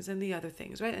feelings and the other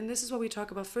things, right? And this is what we talk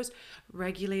about first: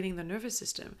 regulating the nervous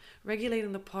system,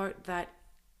 regulating the part that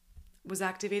was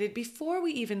activated before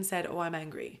we even said, oh, I'm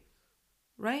angry,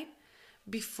 right?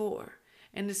 Before.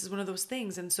 And this is one of those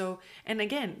things. And so, and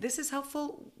again, this is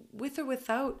helpful with or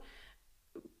without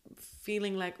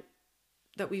feeling like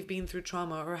that we've been through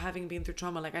trauma or having been through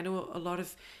trauma. Like, I know a lot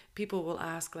of people will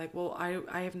ask, like, well,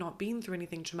 I have not been through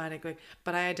anything traumatic, like,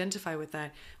 but I identify with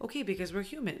that. Okay, because we're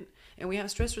human and we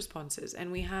have stress responses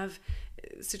and we have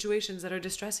situations that are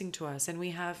distressing to us, and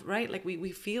we have, right, like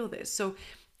we feel this. So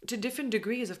to different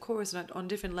degrees, of course, and on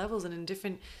different levels and in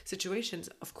different situations,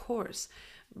 of course.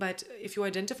 But if you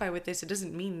identify with this, it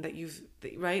doesn't mean that you've,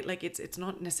 right? Like, it's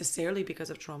not necessarily because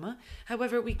of trauma.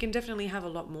 However, we can definitely have a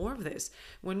lot more of this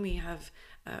when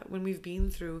we've been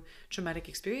through traumatic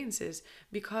experiences,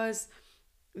 because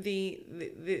the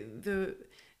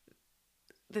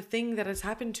thing that has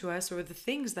happened to us, or the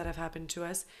things that have happened to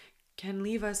us, can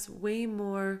leave us way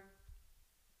more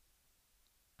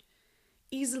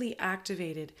easily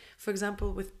activated. For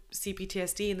example, with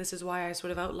CPTSD, and this is why I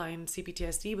sort of outlined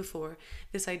CPTSD before,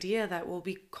 this idea that we'll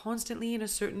be constantly in a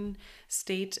certain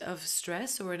state of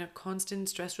stress or in a constant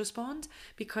stress response,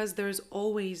 because there's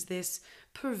always this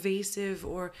pervasive,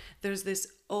 or there's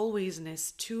this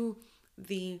alwaysness to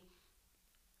the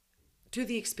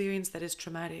experience that is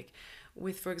traumatic,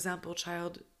 with, for example,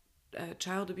 child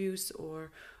abuse,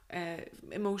 or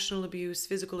emotional abuse,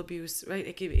 physical abuse, right?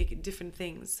 It can different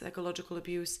things, psychological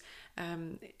abuse.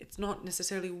 It's not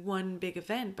necessarily one big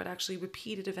event, but actually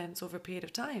repeated events over a period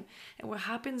of time. And what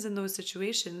happens in those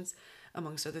situations,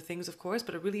 amongst other things, of course,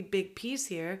 but a really big piece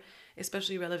here,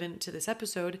 especially relevant to this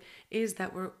episode, is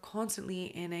that we're constantly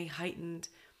in a heightened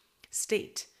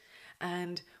state.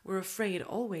 and we're afraid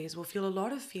always, we'll feel a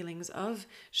lot of feelings of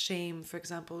shame, for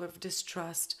example, of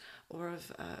distrust, or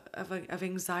of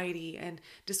anxiety and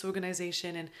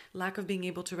disorganization and lack of being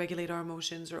able to regulate our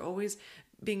emotions, or always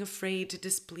being afraid to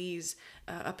displease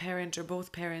a parent or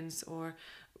both parents, or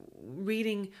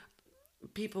reading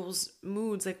people's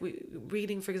moods, like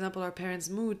reading, for example, our parents'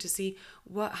 mood to see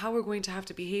how we're going to have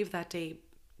to behave that day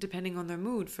depending on their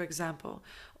mood, for example.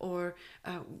 Or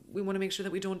we want to make sure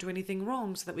that we don't do anything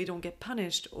wrong so that we don't get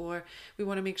punished, or we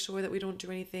want to make sure that we don't do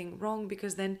anything wrong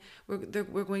because then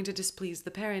we're going to displease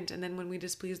the parent, and then when we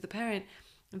displease the parent,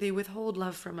 they withhold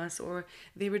love from us, or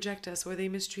they reject us, or they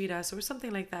mistreat us, or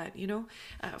something like that,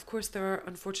 of course, there are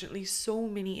unfortunately so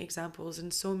many examples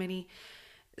and so many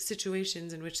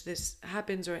situations in which this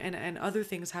happens, and other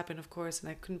things happen, of course, and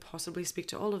I couldn't possibly speak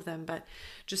to all of them, but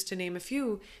just to name a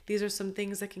few, these are some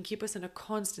things that can keep us in a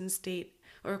constant state,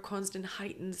 or a constant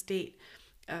heightened state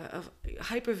of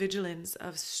hypervigilance,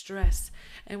 of stress.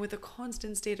 And with a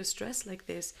constant state of stress like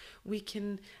this, we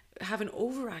can have an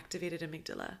overactivated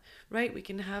amygdala, right? We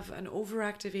can have an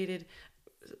overactivated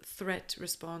threat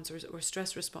response, or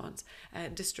stress response,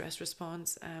 distress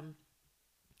response,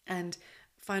 and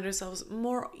find ourselves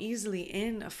more easily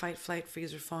in a fight, flight,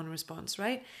 freeze, or fawn response,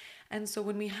 right? And so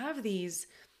when we have these,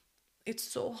 it's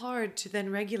so hard to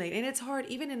then regulate. And it's hard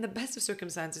even in the best of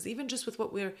circumstances, even just with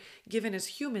what we're given as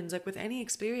humans, like with any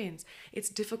experience, it's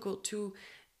difficult to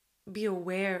be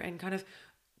aware and kind of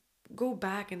go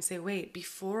back and say, wait,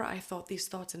 before I thought these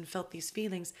thoughts and felt these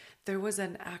feelings, there was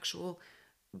an actual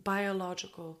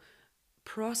biological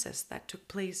process that took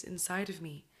place inside of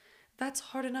me. That's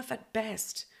hard enough at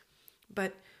best.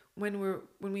 But when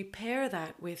we pair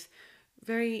that with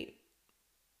very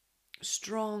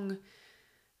strong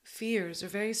fears or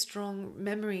very strong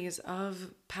memories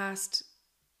of past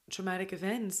traumatic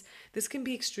events, this can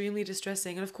be extremely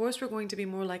distressing. And of course, we're going to be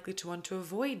more likely to want to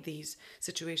avoid these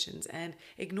situations and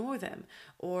ignore them,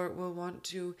 or we'll want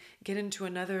to get into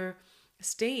another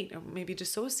state, or maybe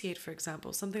dissociate, for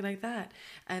example, something like that.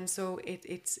 And so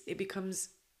it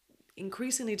becomes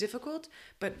increasingly difficult,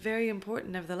 but very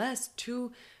important nevertheless,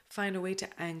 to find a way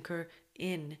to anchor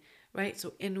in, right?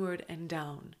 So inward and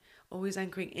down, always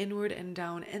anchoring inward and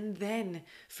down. And then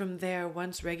from there,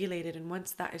 once regulated and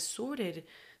once that is sorted,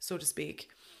 so to speak,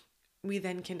 we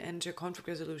then can enter conflict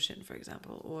resolution, for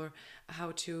example, or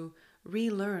how to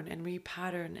relearn and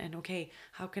repattern, and okay,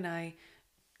 how can I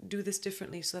do this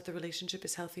differently so that the relationship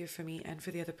is healthier for me and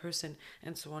for the other person,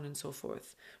 and so on and so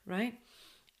forth, right?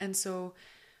 And so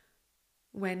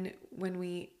when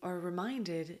we are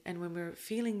reminded, and when we're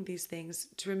feeling these things,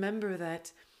 to remember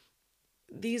that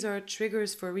these are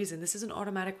triggers for a reason. This is an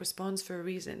automatic response for a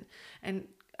reason. And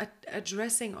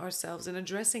addressing ourselves and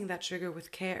addressing that trigger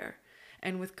with care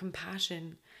and with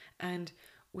compassion and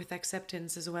with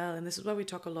acceptance as well. And this is why we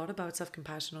talk a lot about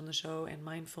self-compassion on the show, and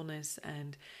mindfulness,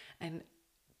 and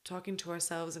talking to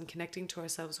ourselves and connecting to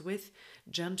ourselves with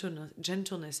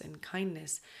gentleness and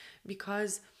kindness,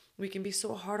 because we can be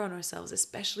so hard on ourselves,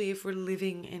 especially if we're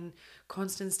living in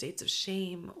constant states of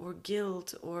shame or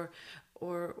guilt, or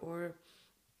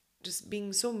just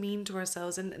being so mean to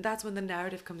ourselves. And that's when the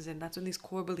narrative comes in. That's when these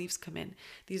core beliefs come in.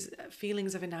 These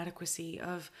feelings of inadequacy,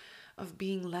 of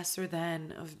being lesser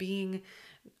than, of being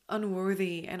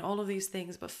unworthy, and all of these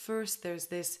things. But first, there's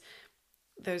this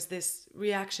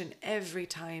reaction every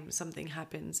time something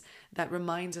happens that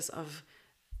reminds us of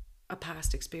a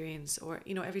past experience, or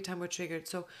every time we're triggered.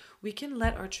 So we can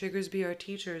let our triggers be our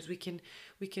teachers. We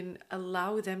can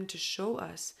allow them to show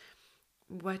us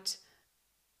what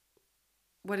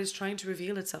is trying to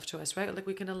reveal itself to us, right? Like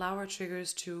we can allow our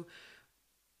triggers to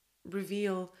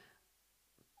reveal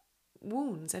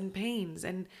wounds and pains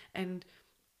and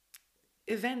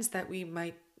events that we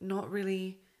might not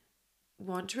really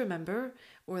want to remember,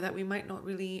 or that we might not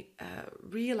really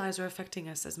realize are affecting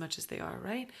us as much as they are,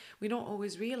 right? We don't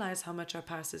always realize how much our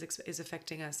past is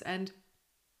affecting us. And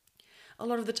a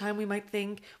lot of the time we might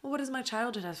think, well, what does my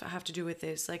childhood have to do with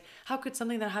this? Like, how could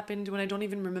something that happened when I don't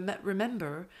even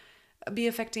remember be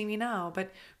affecting me now?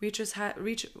 But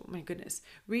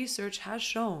research has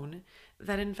shown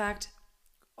that in fact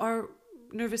our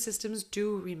nervous systems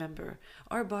do remember.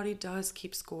 Our body does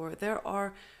keep score. There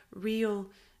are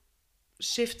real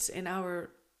shifts in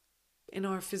our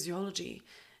physiology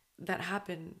that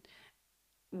happen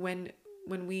when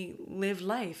we live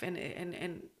life,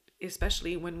 and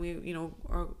especially when we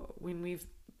or when we've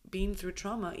been through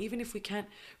trauma, even if we can't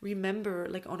remember,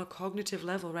 like on a cognitive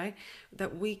level, right,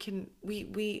 that we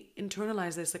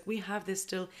internalize this, like we have this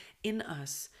still in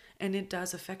us, and it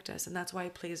does affect us, and that's why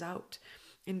it plays out.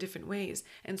 in different ways.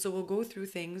 And so we'll go through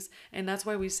things, and that's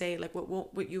why we say, like,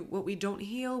 what we don't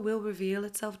heal will reveal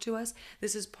itself to us.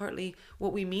 This is partly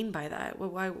what we mean by that.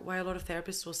 Why a lot of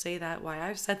therapists will say that, why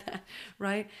I've said that,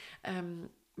 right?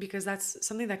 Because that's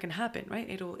something that can happen, right?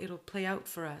 It'll play out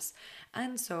for us.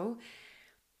 And so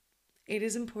it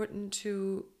is important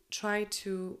to try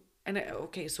to, and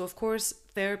okay, so of course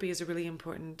therapy is a really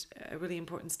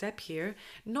important step here,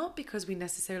 not because we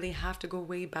necessarily have to go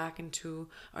way back into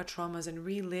our traumas and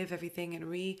relive everything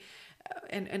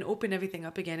and open everything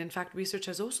up again. In fact, research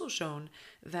has also shown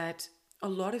that a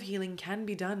lot of healing can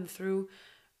be done through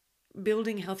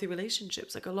building healthy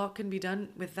relationships. Like, a lot can be done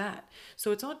with that.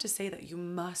 So it's not to say that you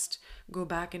must go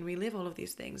back and relive all of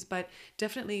these things, but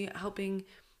definitely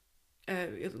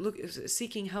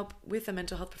seeking help with a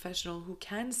mental health professional who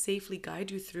can safely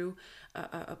guide you through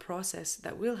a process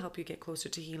that will help you get closer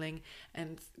to healing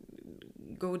and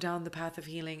go down the path of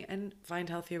healing and find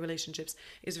healthier relationships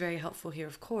is very helpful here,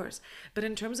 of course. But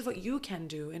in terms of what you can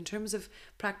do, in terms of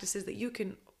practices that you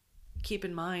can keep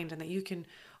in mind and that you can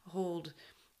hold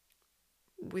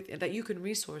with, that you can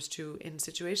resource to in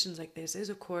situations like this, is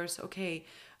of course, okay,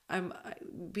 I'm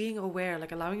being aware,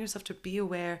 like allowing yourself to be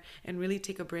aware and really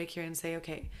take a break here and say,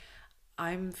 okay,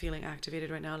 I'm feeling activated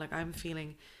right now. Like, I'm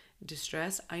feeling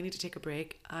distress. I need to take a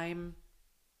break.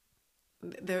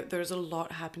 There's a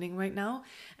lot happening right now.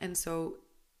 And so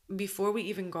before we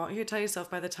even got here, tell yourself,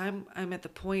 by the time I'm at the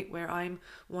point where I'm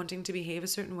wanting to behave a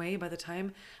certain way, by the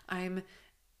time I'm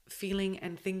feeling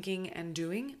and thinking and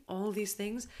doing all these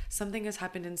things, something has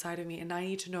happened inside of me, and I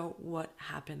need to know what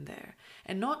happened there.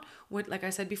 And not what, like I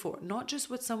said before, not just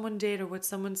what someone did or what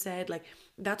someone said, like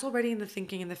that's already in the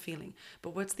thinking and the feeling,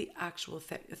 but what's the actual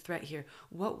threat here?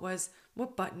 What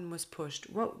button was pushed?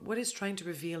 What is trying to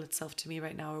reveal itself to me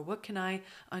right now? Or what can I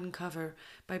uncover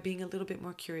by being a little bit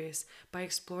more curious, by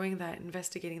exploring that,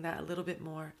 investigating that a little bit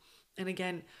more? And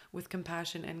again, with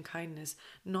compassion and kindness,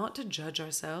 not to judge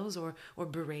ourselves or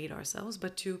berate ourselves,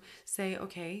 but to say,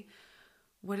 okay,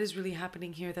 what is really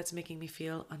happening here that's making me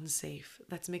feel unsafe,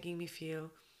 that's making me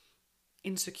feel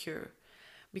insecure?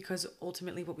 Because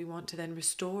ultimately what we want to then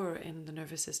restore in the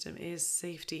nervous system is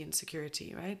safety and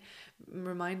security, right?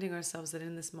 Reminding ourselves that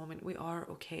in this moment we are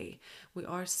okay, we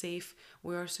are safe,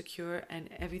 we are secure, and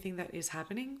everything that is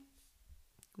happening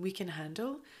we can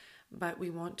handle, but we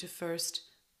want to first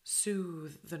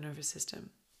soothe the nervous system.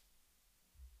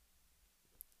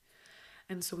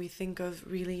 And so we think of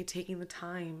really taking the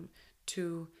time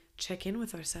to check in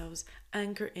with ourselves,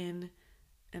 anchor in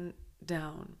and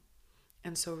down.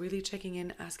 And so really checking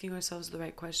in, asking ourselves the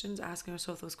right questions, asking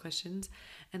ourselves those questions,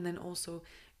 and then also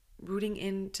rooting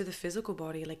into the physical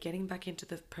body, like getting back into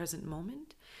the present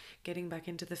moment, getting back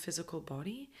into the physical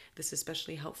body. This is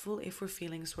especially helpful if we're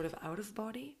feeling sort of out of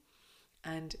body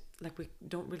and like we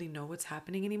don't really know what's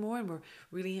happening anymore, and we're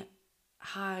really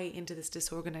high into this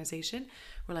disorganization.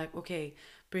 We're like, okay,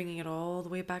 bringing it all the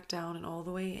way back down and all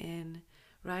the way in,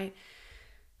 right?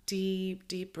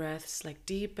 Deep breaths, like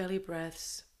deep belly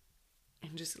breaths,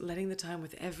 and just letting the time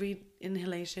with every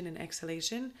inhalation and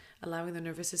exhalation, allowing the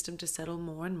nervous system to settle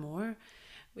more and more.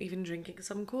 Even drinking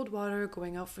some cold water,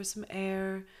 going out for some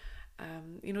air,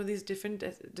 these different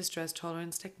distress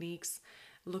tolerance techniques,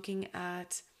 looking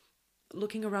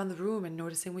around the room and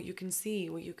noticing what you can see,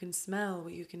 what you can smell,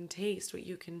 what you can taste, what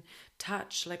you can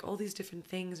touch, like all these different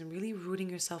things, and really rooting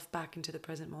yourself back into the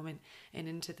present moment and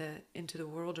into the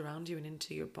world around you and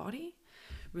into your body.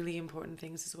 Really important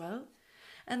things as well.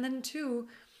 And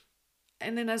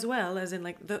then as well as in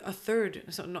like a third,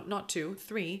 so not two,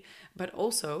 three, but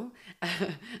also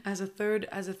as a third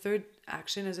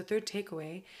action, as a third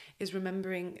takeaway, is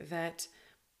remembering that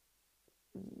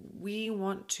we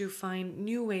want to find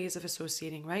new ways of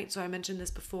associating, right? So I mentioned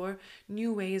this before,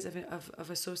 new ways of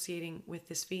associating with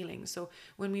this feeling. So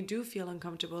when we do feel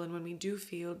uncomfortable and when we do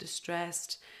feel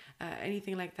distressed,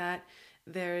 anything like that,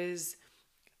 there is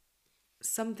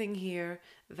something here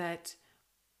that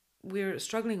we're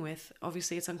struggling with.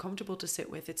 Obviously, it's uncomfortable to sit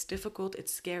with. It's difficult.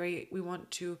 It's scary.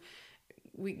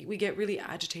 We get really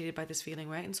agitated by this feeling,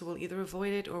 right? And so we'll either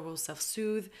avoid it or we'll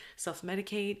self-soothe,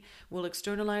 self-medicate, we'll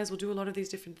externalize, we'll do a lot of these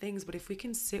different things. But if we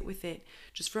can sit with it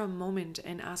just for a moment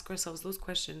and ask ourselves those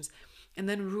questions and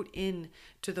then root in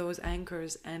to those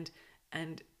anchors and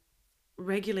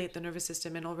regulate the nervous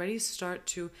system and already start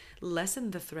to lessen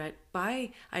the threat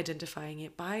by identifying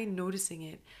it, by noticing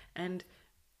it, and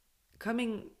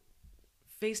coming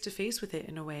face to face with it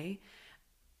in a way,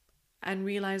 and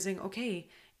realizing, okay,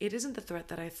 it isn't the threat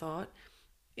that I thought.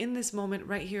 in this moment,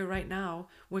 right here, right now,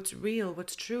 what's real,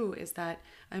 what's true is that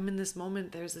I'm in this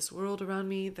moment. There's this world around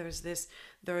me. There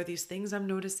are these things I'm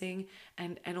noticing,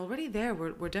 and already there,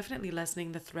 we're definitely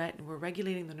lessening the threat, and we're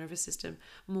regulating the nervous system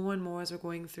more and more as we're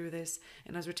going through this,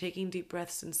 and as we're taking deep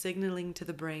breaths and signaling to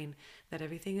the brain that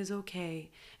everything is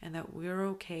okay, and that we're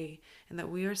okay, and that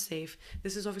we are safe.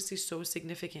 This is obviously so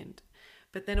significant,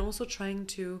 but then also trying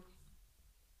to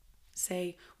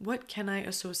say, what can I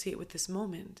associate with this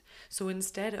moment? So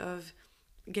instead of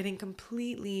getting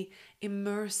completely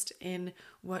immersed in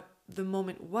what the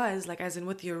moment was, like as in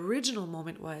what the original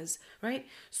moment was, right?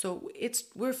 So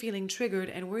we're feeling triggered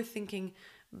and we're thinking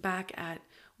back at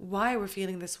why we're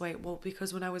feeling this way. Well,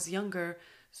 because when I was younger,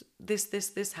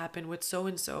 this happened with so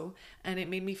and so, and it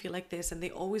made me feel like this, and they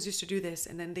always used to do this,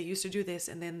 and then they used to do this,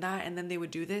 and then that, and then they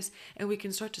would do this, and we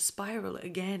can start to spiral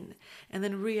again, and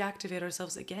then reactivate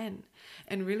ourselves again,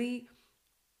 and really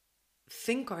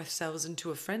think ourselves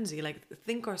into a frenzy, like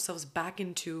think ourselves back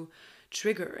into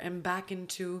trigger and back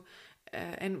into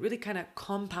and really kind of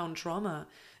compound trauma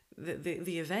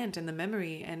the event and the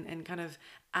memory, and kind of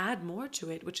add more to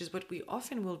it, which is what we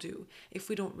often will do if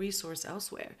we don't resource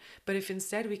elsewhere. But if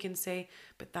instead we can say,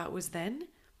 but that was then,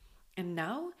 and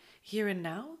now, here and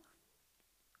now,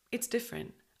 it's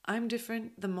different. I'm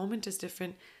different. The moment is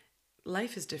different.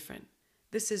 Life is different.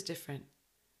 This is different.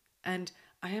 And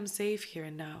I am safe here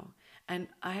and now. And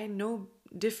I know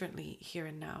differently here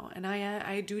and now. And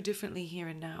I do differently here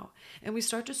and now. And we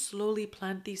start to slowly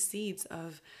plant these seeds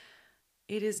of,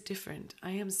 it is different.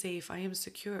 I am safe. I am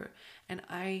secure. And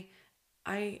I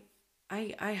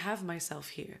have myself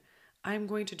here. I'm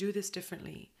going to do this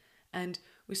differently. And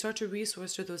we start to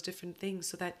resource to those different things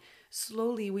so that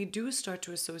slowly we do start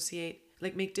to associate,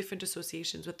 like make different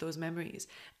associations with those memories.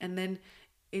 And then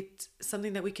it's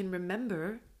something that we can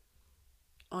remember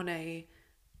like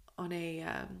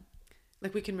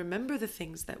we can remember the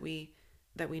things that we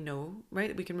know,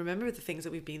 right? We can remember the things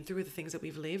that we've been through, the things that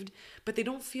we've lived, but they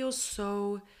don't feel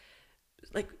so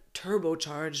like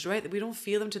turbocharged, right? We don't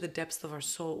feel them to the depths of our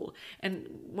soul. And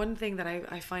one thing that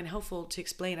I find helpful to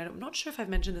explain, I'm not sure if I've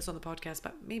mentioned this on the podcast,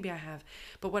 but maybe I have,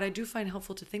 but what I do find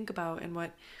helpful to think about, and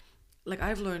what like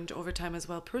I've learned over time as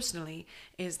well personally,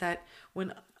 is that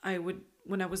when I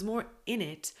was more in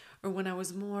it, or when I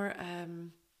was more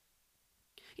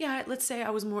let's say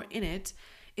I was more in it,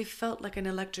 it felt like an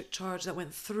electric charge that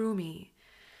went through me.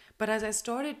 But as I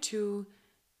started to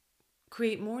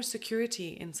create more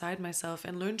security inside myself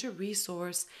and learn to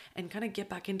resource and kind of get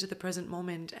back into the present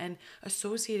moment and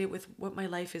associate it with what my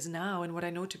life is now and what I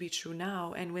know to be true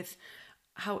now, and with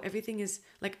how everything is,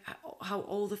 like how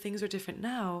all the things are different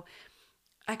now,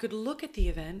 I could look at the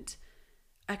event,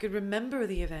 I could remember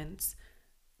the events,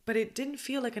 but it didn't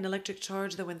feel like an electric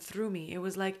charge that went through me. It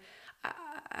was like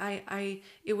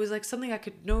it was like something I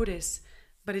could notice,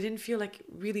 but it didn't feel like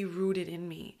really rooted in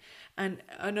me. And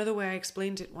another way I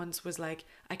explained it once was like,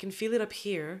 I can feel it up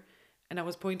here, and I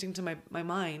was pointing to my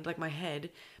mind, like my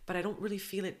head, but I don't really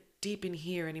feel it deep in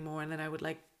here anymore. And then I would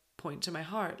like point to my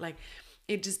heart. Like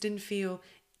it just didn't feel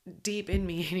deep in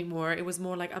me anymore. It was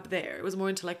more like up there. It was more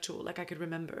intellectual, like I could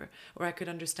remember, or I could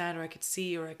understand, or I could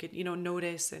see, or I could,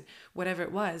 notice, and whatever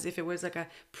it was. If it was like a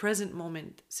present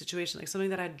moment situation, like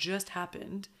something that had just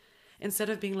happened, instead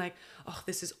of being like, oh,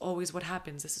 this is always what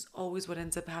happens, this is always what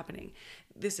ends up happening,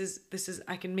 this is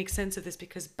I can make sense of this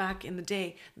because back in the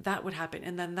day that would happen,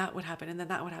 and then that would happen, and then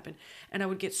that would happen, and I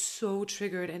would get so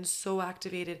triggered and so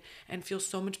activated and feel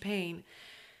so much pain.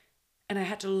 And I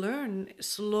had to learn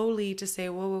slowly to say,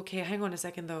 whoa, okay, hang on a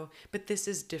second though, but this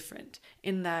is different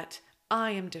in that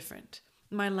I am different.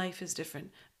 My life is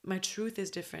different. My truth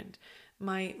is different.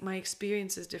 My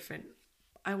experience is different.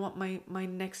 I want my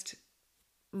next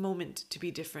moment to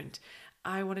be different.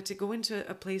 I wanted to go into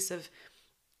a place of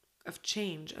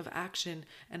change, of action,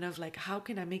 and of like, how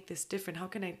can I make this different? How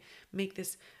can I make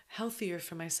this healthier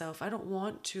for myself? I don't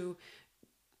want to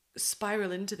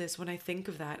spiral into this when I think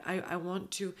of that. I want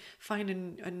to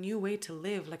find a new way to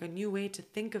live, like a new way to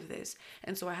think of this.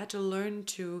 And so I had to learn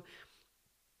to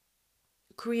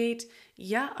create,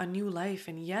 a new life,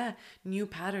 and new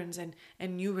patterns and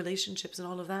new relationships and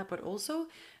all of that, but also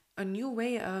a new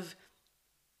way of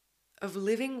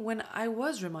living when I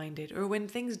was reminded, or when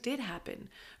things did happen,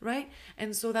 right?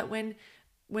 And so that when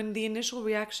the initial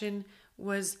reaction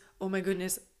was, oh my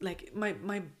goodness, like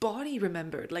my body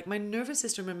remembered, like my nervous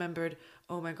system remembered,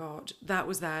 oh my God, that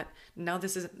was that. Now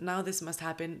this must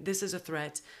happen. This is a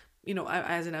threat.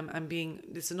 I'm being,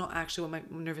 this is not actually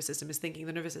what my nervous system is thinking.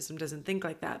 The nervous system doesn't think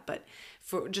like that. But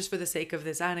for the sake of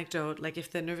this anecdote, like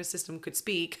if the nervous system could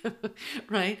speak,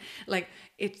 right? Like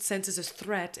it senses a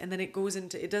threat and then it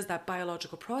does that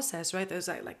biological process, right? There's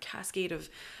that like cascade of,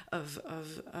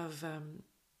 of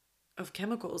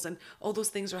chemicals and all those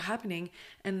things are happening,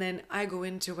 and then I go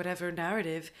into whatever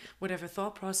narrative, whatever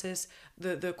thought process,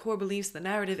 the core beliefs, the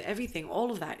narrative, everything,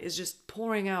 all of that is just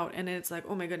pouring out, and it's like,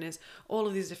 oh my goodness, all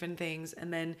of these different things,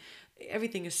 and then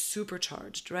everything is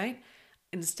supercharged, right?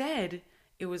 Instead,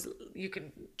 you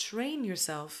can train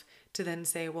yourself to then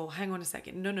say, well, hang on a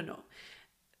second, no,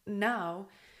 now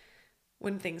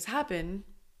when things happen,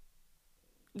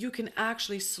 you can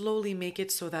actually slowly make it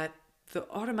so that the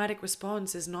automatic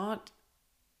response is not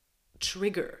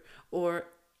trigger or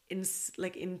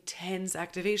like intense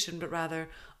activation, but rather,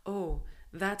 oh,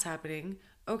 that's happening.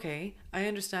 Okay, I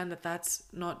understand that that's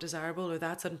not desirable, or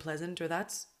that's unpleasant, or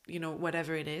that's,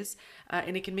 whatever it is.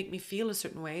 And it can make me feel a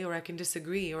certain way, or I can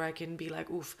disagree, or I can be like,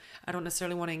 oof, I don't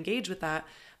necessarily want to engage with that,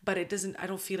 but I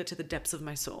don't feel it to the depths of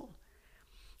my soul.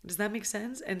 Does that make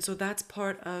sense? And so that's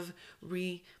part of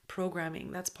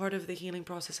reprogramming. That's part of the healing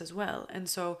process as well. And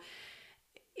so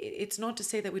it's not to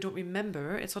say that we don't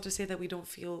remember. It's not to say that we don't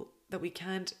feel, that we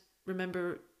can't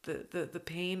remember the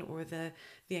pain or the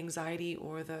anxiety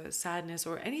or the sadness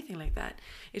or anything like that.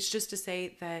 It's just to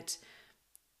say that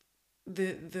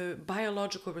the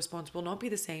biological response will not be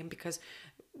the same because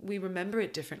we remember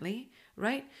it differently,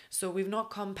 right? So we've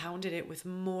not compounded it with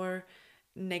more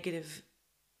negative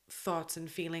thoughts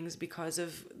and feelings because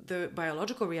of the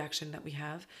biological reaction that we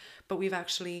have, but we've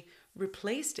actually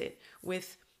replaced it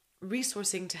with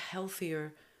resourcing to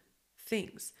healthier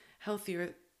things,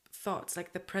 healthier thoughts,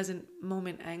 like the present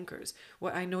moment anchors,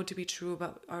 what I know to be true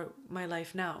about my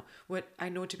life now, what I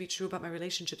know to be true about my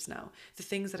relationships now, the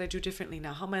things that I do differently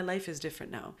now, how my life is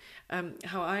different now,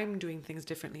 how I'm doing things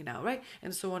differently now, right?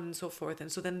 And so on and so forth.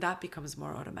 And so then that becomes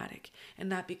more automatic,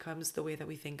 and that becomes the way that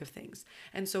we think of things.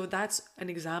 And so that's an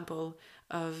example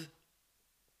of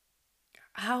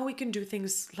how we can do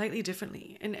things slightly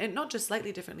differently, and not just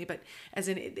slightly differently, but as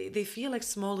in they feel like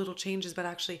small little changes, but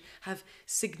actually have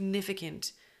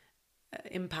significant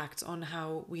impacts on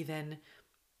how we then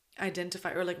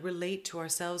identify or like relate to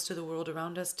ourselves, to the world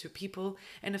around us, to people,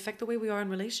 and affect the way we are in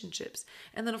relationships.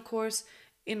 And then of course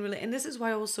and this is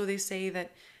why also they say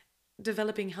that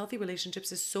developing healthy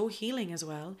relationships is so healing as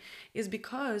well, is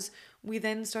because we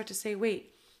then start to say,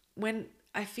 wait, when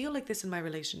I feel like this in my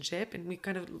relationship, and we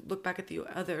kind of look back at the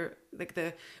other, like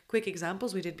the quick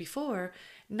examples we did before.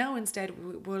 Now instead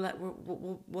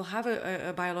we'll have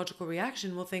a biological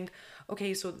reaction. We'll think,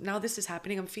 okay, so now this is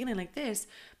happening. I'm feeling like this,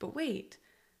 but wait,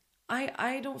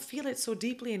 I don't feel it so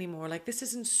deeply anymore. Like this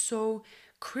isn't so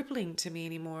crippling to me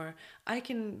anymore. I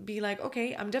can be like,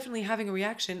 okay, I'm definitely having a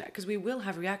reaction, because we will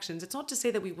have reactions. It's not to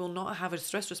say that we will not have a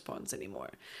stress response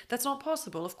anymore. That's not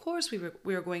possible. Of course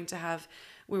we're going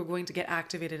to get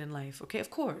activated in life. Okay, of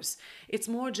course. It's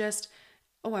more just,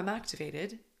 oh, I'm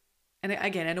activated. And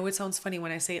again, I know it sounds funny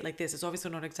when I say it like this. It's obviously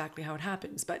not exactly how it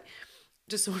happens, but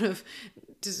just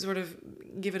to sort of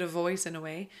give it a voice in a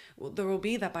way, well, there will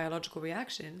be that biological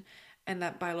reaction and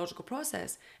that biological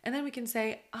process. And then we can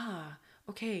say,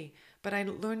 okay, but I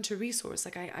learned to resource.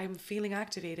 Like I'm feeling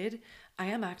activated. I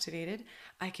am activated.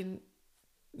 I can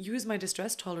use my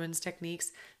distress tolerance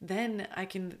techniques. Then I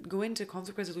can go into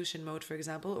conflict resolution mode, for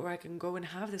example, or I can go and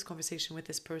have this conversation with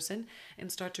this person and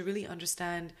start to really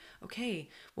understand, okay,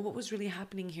 well, what was really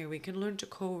happening here? We can learn to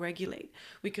co-regulate.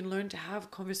 We can learn to have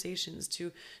conversations,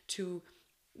 to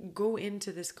go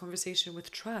into this conversation with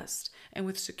trust and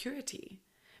with security,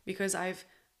 because I've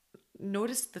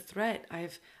noticed the threat.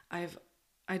 I've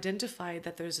identified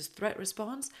that there's this threat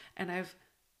response, and I've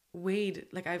weighed,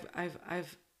 like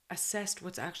I've assessed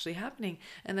what's actually happening,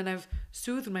 and then I've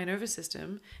soothed my nervous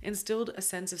system, instilled a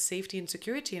sense of safety and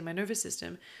security in my nervous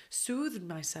system, soothed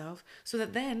myself, so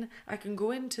that then I can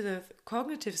go into the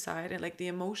cognitive side and like the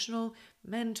emotional,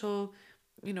 mental,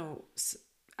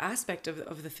 aspect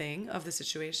of the thing, of the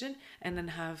situation, and then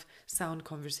have sound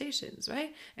conversations,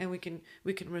 right? And we can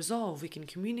resolve, we can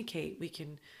communicate, we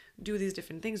can do these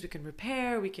different things, we can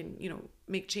repair, we can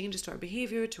make changes to our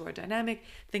behavior, to our dynamic,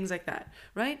 things like that,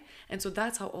 right? And so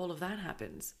that's how all of that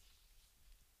happens.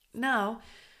 Now,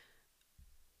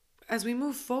 as we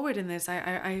move forward in this,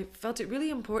 I felt it really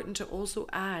important to also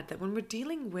add that when we're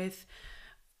dealing with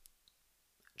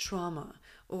trauma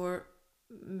or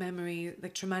memory,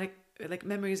 like traumatic, like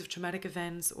memories of traumatic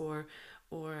events, or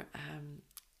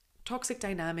toxic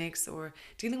dynamics, or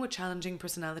dealing with challenging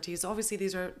personalities. Obviously,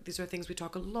 these are things we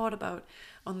talk a lot about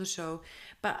on the show,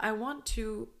 but I want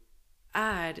to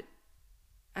add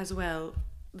as well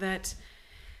that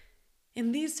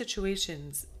in these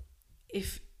situations,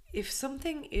 if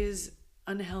something is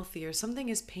unhealthy or something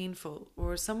is painful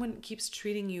or someone keeps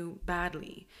treating you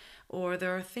badly or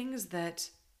there are things that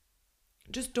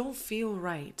just don't feel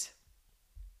right,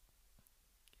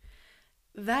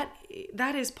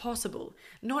 that is possible.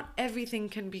 Not everything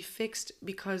can be fixed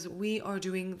because we are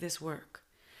doing this work.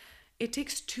 It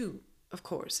takes two, of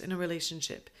course, in a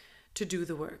relationship to do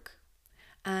the work.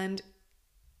 And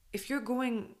if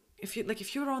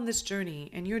you're on this journey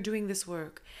and you're doing this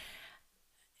work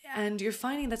and you're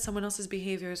finding that someone else's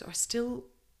behaviors are still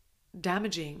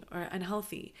damaging or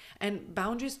unhealthy and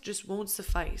boundaries just won't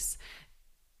suffice,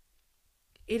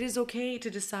 it is okay to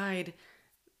decide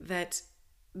that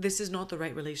this is not the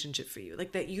right relationship for you,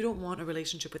 like that you don't want a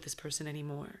relationship with this person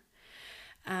anymore.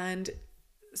 And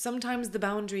sometimes the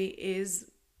boundary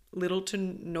is little to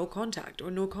no contact or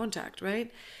no contact,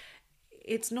 right?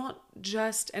 It's not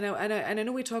just, and I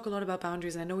know we talk a lot about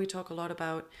boundaries, and I know we talk a lot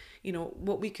about,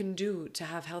 what we can do to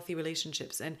have healthy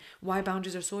relationships and why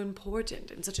boundaries are so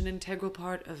important and such an integral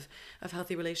part of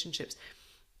healthy relationships.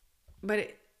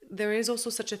 But there is also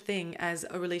such a thing as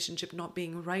a relationship not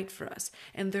being right for us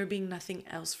and there being nothing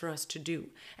else for us to do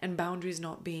and boundaries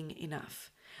not being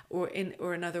enough, or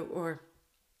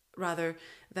rather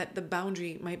that the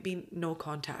boundary might be no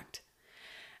contact.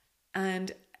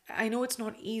 And I know it's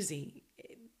not easy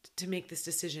to make this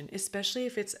decision, especially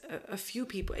if it's a few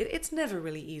people. It's never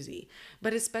really easy,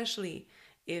 but especially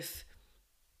if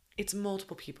it's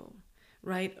multiple people,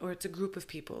 right? Or it's a group of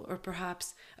people, or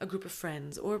perhaps a group of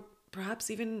friends, or perhaps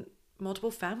even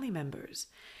multiple family members.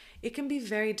 It can be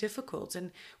very difficult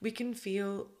and we can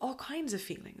feel all kinds of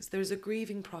feelings. There's a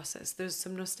grieving process, there's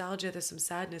some nostalgia, there's some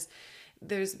sadness,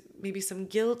 there's maybe some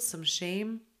guilt, some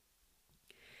shame.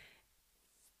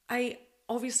 I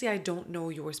don't know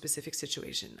your specific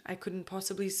situation. I couldn't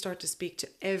possibly start to speak to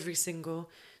every single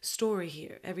story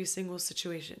here, every single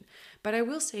situation. But I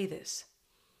will say this.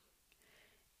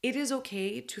 It is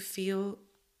okay to feel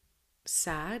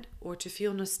sad or to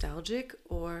feel nostalgic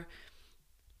or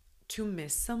to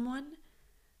miss someone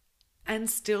and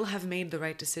still have made the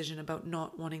right decision about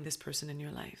not wanting this person in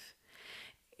your life.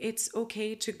 It's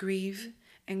okay to grieve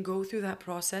and go through that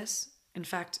process. In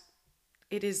fact,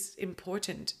 it is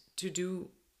important to do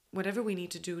whatever we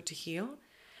need to do to heal.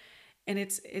 And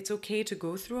it's okay to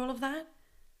go through all of that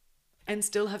and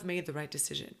still have made the right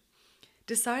decision.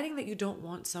 Deciding that you don't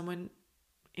want someone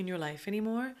in your life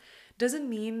anymore doesn't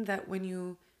mean that when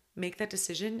you make that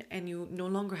decision and you no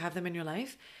longer have them in your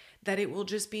life, that it will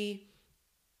just be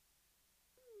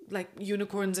like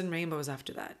unicorns and rainbows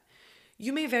after that.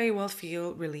 You may very well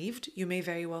feel relieved. You may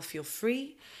very well feel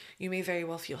free. You may very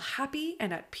well feel happy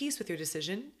and at peace with your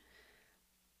decision.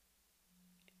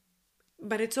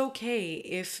 But it's okay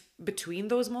if between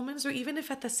those moments, or even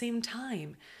if at the same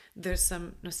time, there's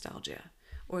some nostalgia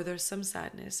or there's some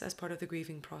sadness as part of the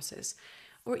grieving process,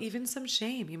 or even some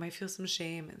shame. You might feel some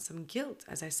shame and some guilt.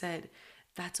 As I said,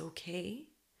 that's okay.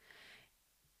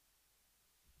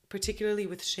 Particularly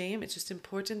with shame, it's just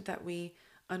important that we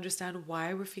understand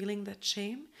why we're feeling that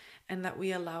shame and that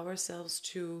we allow ourselves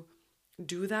to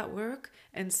do that work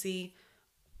and see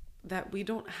that we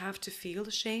don't have to feel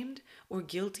ashamed or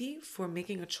guilty for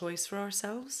making a choice for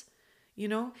ourselves.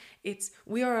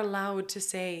 We are allowed to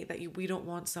say that we don't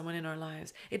want someone in our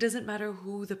lives. It doesn't matter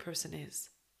who the person is.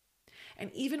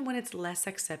 And even when it's less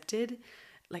accepted,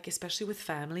 like especially with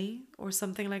family or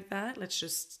something like that, let's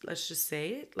just say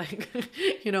it, like,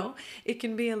 it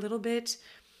can be a little bit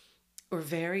or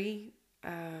very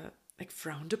like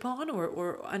frowned upon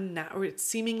or it's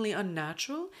seemingly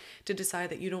unnatural to decide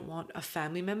that you don't want a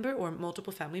family member or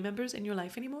multiple family members in your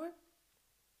life anymore.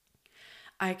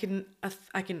 I can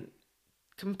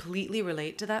completely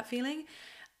relate to that feeling.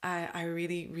 I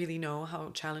really, really know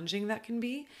how challenging that can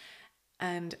be.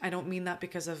 And I don't mean that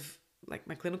because of like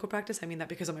my clinical practice. I mean that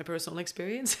because of my personal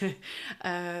experience.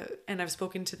 And I've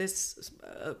spoken to this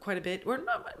quite a bit, or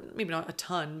not, maybe not a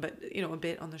ton, but a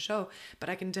bit on the show. But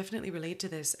I can definitely relate to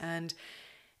this, and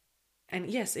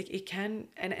yes, it can,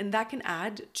 and that can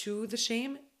add to the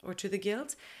shame or to the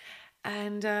guilt,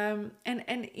 and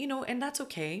that's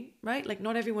okay, right? Like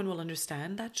not everyone will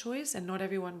understand that choice, and not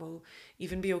everyone will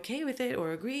even be okay with it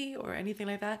or agree or anything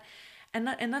like that, and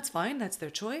that's fine. That's their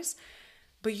choice,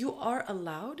 but you are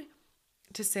allowed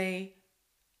to say,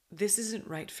 this isn't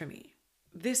right for me.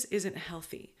 This isn't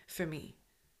healthy for me.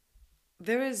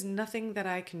 There is nothing that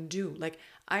I can do. Like,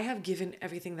 I have given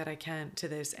everything that I can to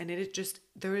this, and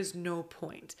there is no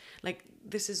point. Like,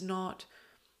 this is not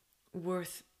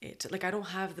worth it. Like, I don't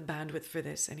have the bandwidth for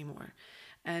this anymore.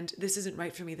 And this isn't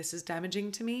right for me. This is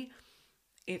damaging to me.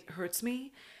 it hurts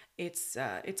me, it's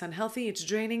unhealthy, it's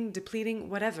draining, depleting,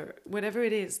 whatever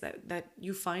it is that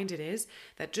you find it is,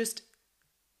 that just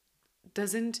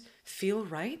doesn't feel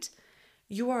right,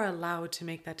 you are allowed to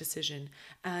make that decision.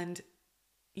 And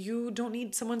you don't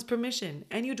need someone's permission,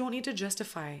 and you don't need to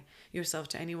justify yourself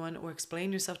to anyone or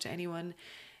explain yourself to anyone.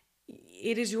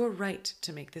 It is your right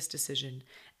to make this decision.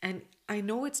 And I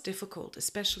know it's difficult,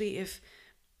 especially if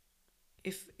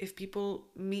people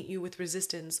meet you with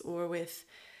resistance or with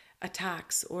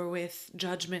attacks or with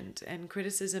judgment and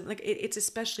criticism. Like it's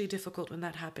especially difficult when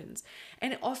that happens,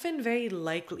 and often very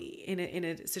likely in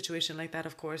a situation like that,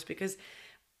 of course, because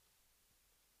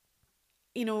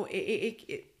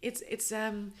it's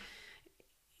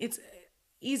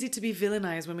easy to be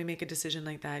villainized when we make a decision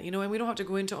like that, and we don't have to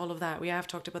go into all of that. We have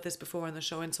talked about this before on the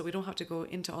show, and so we don't have to go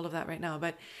into all of that right now.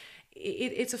 But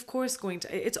it's of course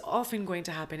it's often going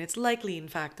to happen. It's likely, in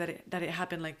fact, that it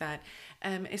happened like that,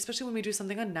 especially when we do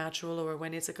something unnatural, or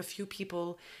when it's like a few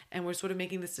people and we're sort of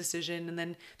making this decision, and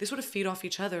then they sort of feed off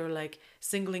each other, like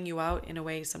singling you out in a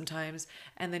way sometimes,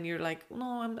 and then you're like,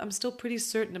 no, I'm still pretty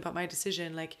certain about my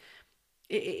decision. Like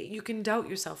you can doubt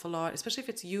yourself a lot, especially if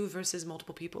it's you versus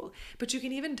multiple people. But you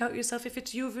can even doubt yourself if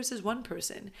it's you versus one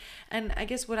person. And I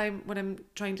guess what I'm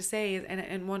trying to say is,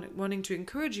 and wanting to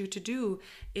encourage you to do,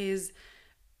 is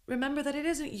remember that it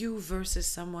isn't you versus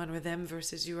someone or them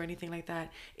versus you or anything like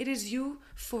that. It is you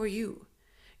for you.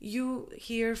 You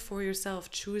here for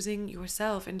yourself, choosing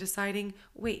yourself and deciding,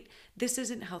 wait, this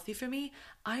isn't healthy for me.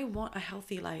 I want a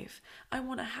healthy life. I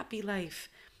want a happy life.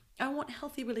 I want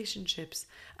healthy relationships.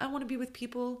 I want to be with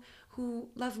people who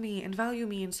love me and value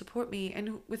me and support me,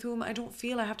 and with whom I don't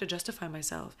feel I have to justify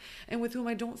myself, and with whom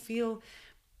I don't feel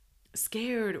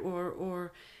scared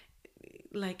or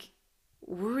like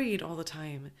worried all the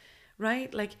time,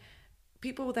 right? Like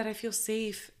people that I feel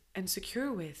safe and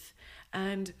secure with,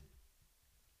 and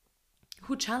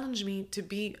who challenge me to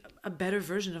be a better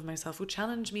version of myself, who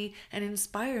challenge me and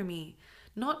inspire me,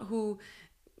 not who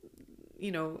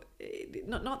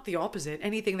not the opposite,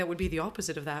 anything that would be the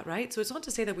opposite of that, right? So it's not to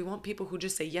say that we want people who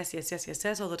just say yes, yes, yes, yes,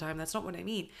 yes all the time. That's not what I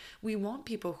mean. We want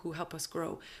people who help us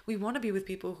grow. We want to be with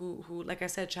people who, like I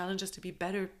said, challenge us to be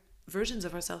better versions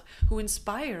of ourselves, who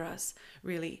inspire us,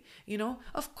 really.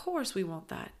 Of course we want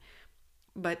that.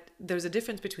 But there's a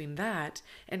difference between that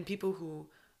and people who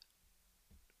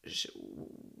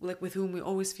like with whom we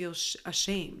always feel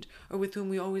ashamed, or with whom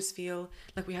we always feel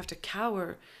like we have to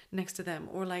cower next to them,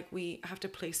 or like we have to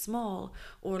play small,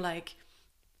 or like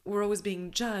we're always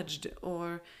being judged,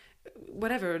 or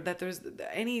whatever, that there's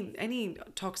any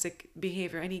toxic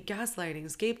behavior, any gaslighting,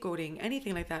 scapegoating,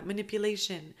 anything like that,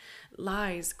 manipulation,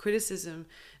 lies, criticism,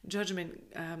 judgment,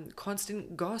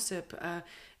 constant gossip,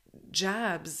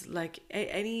 jabs, like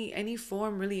any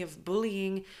form really of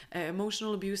bullying,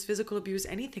 emotional abuse, physical abuse,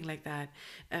 anything like that.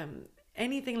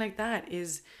 Anything like that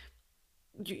is,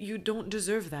 you don't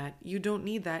deserve that. You don't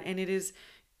need that. And it is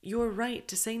your right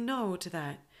to say no to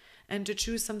that, and to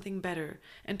choose something better,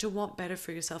 and to want better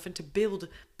for yourself, and to build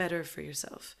better for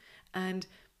yourself. And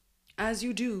as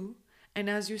you do, and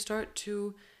as you start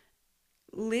to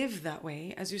live that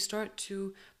way, as you start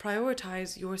to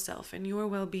prioritize yourself and your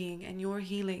well-being and your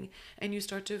healing, and you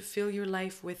start to fill your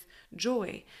life with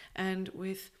joy and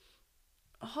with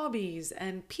hobbies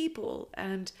and people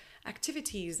and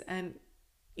activities and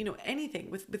anything,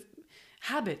 with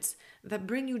habits that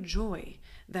bring you joy,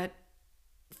 that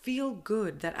feel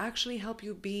good, that actually help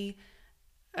you be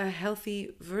a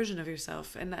healthy version of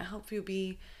yourself, and that help you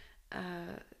be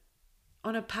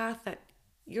on a path that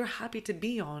you're happy to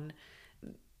be on,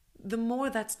 the more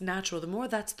that's natural, the more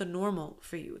that's the normal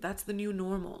for you. That's the new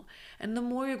normal. And the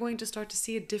more you're going to start to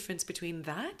see a difference between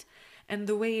that and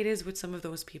the way it is with some of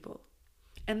those people.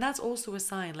 And that's also a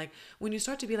sign, like when you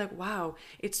start to be like, wow,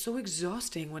 it's so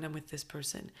exhausting when I'm with this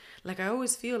person. Like I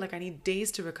always feel like I need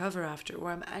days to recover after,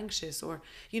 or I'm anxious, or,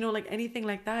 like anything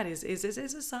like that is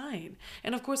a sign.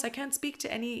 And of course, I can't speak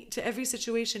to every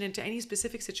situation and to any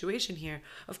specific situation here.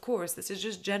 Of course, this is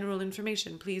just general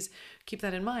information. Please keep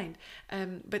that in mind.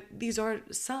 But these are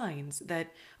signs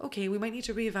that, okay, we might need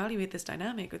to reevaluate this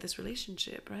dynamic or this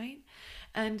relationship, right?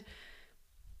 And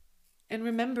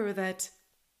remember that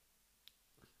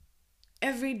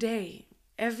every day,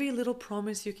 every little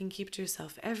promise you can keep to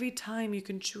yourself, every time you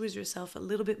can choose yourself a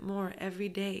little bit more every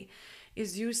day,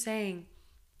 is you saying,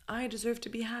 I deserve to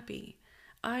be happy.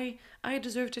 I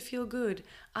deserve to feel good.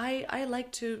 I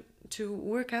like to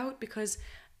work out because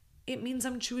it means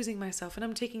I'm choosing myself and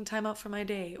I'm taking time out for my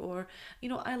day. Or,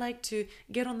 I like to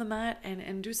get on the mat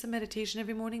and do some meditation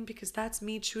every morning because that's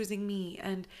me choosing me.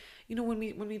 And, when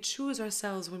we choose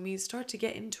ourselves, when we start to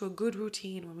get into a good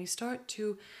routine, when we start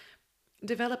to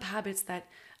develop habits that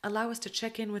allow us to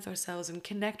check in with ourselves and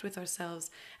connect with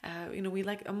ourselves. We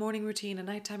like a morning routine, a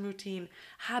nighttime routine,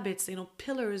 habits,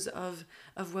 pillars of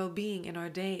well-being in our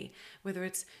day, whether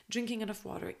it's drinking enough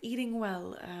water, eating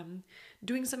well,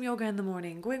 doing some yoga in the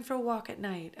morning, going for a walk at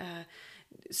night,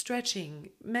 stretching,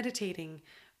 meditating,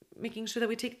 making sure that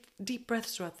we take deep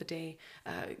breaths throughout the day,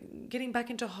 getting back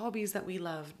into hobbies that we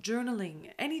love,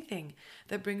 journaling, anything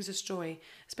that brings us joy,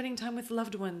 spending time with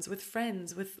loved ones, with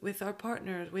friends, with our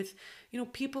partners, with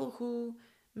people who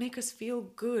make us feel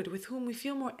good, with whom we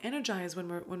feel more energized when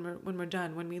we're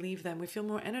done, when we leave them. We feel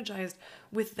more energized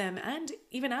with them, and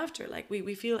even after, like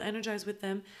we feel energized with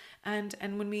them, and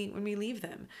when we leave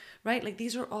them, right? Like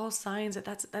these are all signs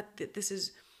that this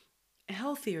is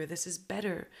healthier, this is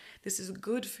better, this is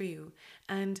good for you.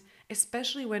 And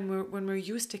especially when we're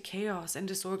used to chaos and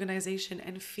disorganization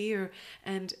and fear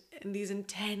and these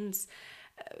intense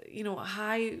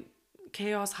high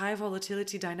chaos, high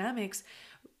volatility dynamics,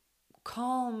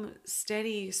 calm,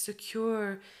 steady,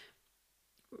 secure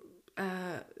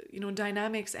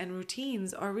dynamics and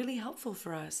routines are really helpful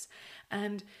for us.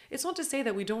 And it's not to say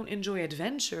that we don't enjoy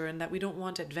adventure and that we don't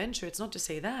want adventure. It's not to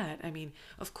say that. I mean,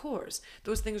 of course,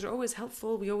 those things are always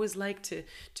helpful. We always like to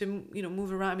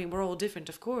move around. I mean, we're all different,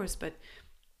 of course, but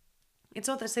it's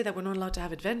not to say that we're not allowed to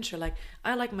have adventure. Like,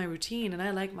 I like my routine and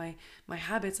I like my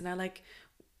habits and I like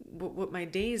what my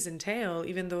days entail,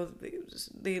 even though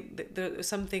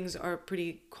some things are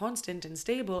pretty constant and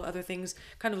stable, other things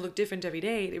kind of look different every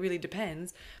day. It really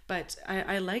depends. But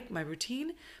I like my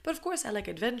routine. But of course, I like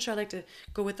adventure. I like to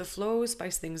go with the flow,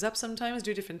 spice things up sometimes,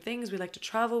 do different things. We like to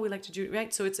travel. We like to do,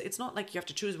 right? So it's not like you have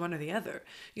to choose one or the other.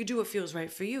 You do what feels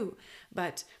right for you.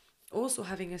 But also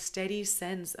having a steady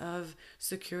sense of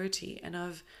security and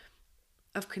of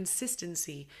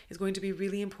consistency is going to be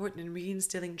really important in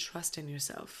reinstilling trust in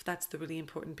yourself. That's the really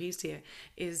important piece here,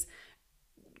 is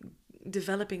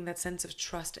developing that sense of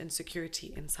trust and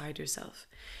security inside yourself.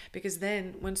 Because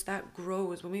then once that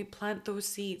grows, when we plant those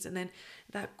seeds and then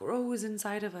that grows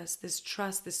inside of us, this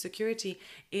trust, this security,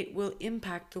 it will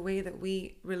impact the way that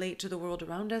we relate to the world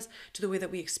around us, to the way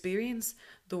that we experience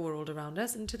the world around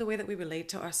us, and to the way that we relate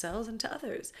to ourselves and to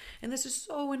others. And this is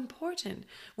so important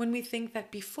when we think that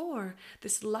before,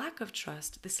 this lack of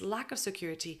trust, this lack of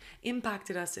security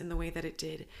impacted us in the way that it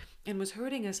did and was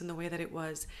hurting us in the way that it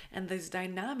was. And these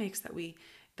dynamics that we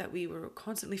were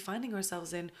constantly finding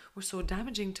ourselves in were so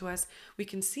damaging to us. We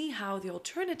can see how the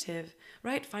alternative,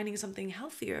 right, finding something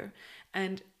healthier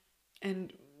and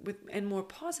more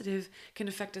positive, can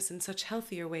affect us in such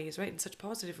healthier ways, right, in such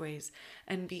positive ways,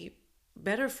 and be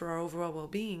better for our overall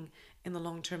well-being in the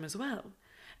long term as well.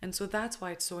 And so that's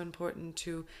why it's so important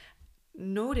to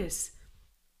notice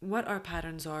what our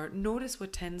patterns are, notice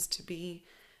what tends to be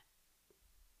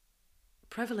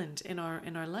prevalent in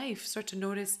our life, start to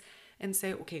notice and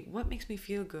say, okay, what makes me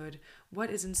feel good? What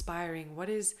is inspiring? What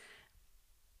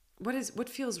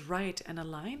feels right and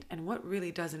aligned, and what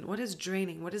really doesn't? What is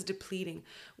draining? What is depleting?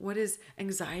 What is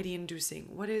anxiety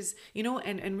inducing? What is,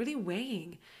 and really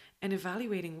weighing and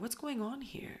evaluating what's going on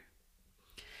here.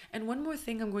 And one more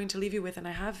thing I'm going to leave you with, and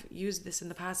I have used this in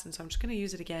the past, and so I'm just going to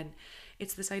use it again.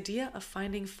 It's this idea of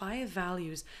finding 5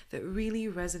 values that really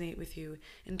resonate with you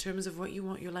in terms of what you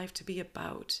want your life to be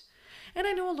about. And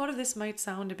I know a lot of this might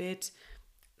sound a bit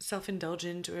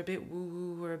self-indulgent or a bit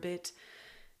woo-woo or a bit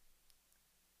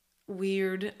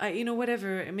weird,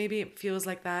 whatever. Maybe it feels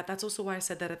like that. That's also why I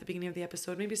said that at the beginning of the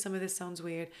episode. Maybe some of this sounds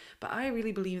weird, but I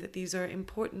really believe that these are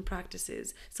important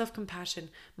practices: self-compassion,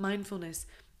 mindfulness,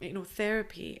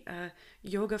 therapy,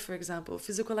 yoga, for example,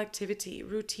 physical activity,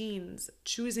 routines,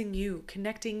 choosing you,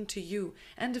 connecting to you,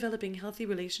 and developing healthy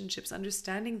relationships,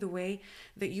 understanding the way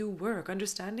that you work,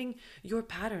 understanding your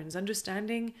patterns,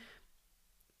 understanding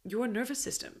your nervous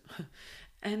system,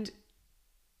 and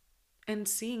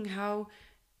seeing how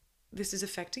this is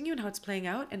affecting you and how it's playing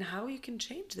out and how you can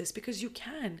change this, because you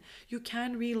can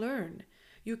relearn,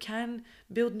 you can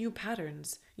build new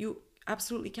patterns, you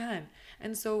absolutely can.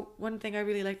 And so one thing I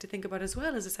really like to think about as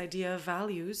well is this idea of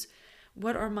values.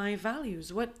 What are my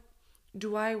values? What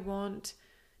do I want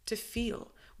to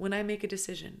feel when I make a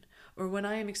decision, or when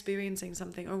I am experiencing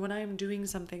something, or when I am doing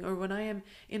something, or when I am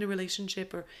in a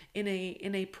relationship or in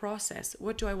a process?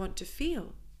 What do I want to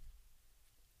feel?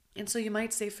 And so you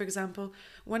might say, for example,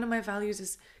 one of my values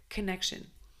is connection.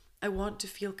 I want to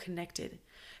feel connected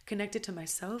to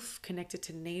myself, connected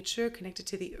to nature, connected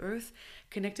to the earth,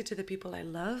 connected to the people I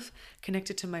love,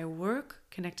 connected to my work,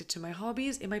 connected to my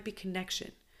hobbies. It might be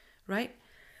connection, right?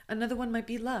 Another one might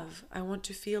be love. I want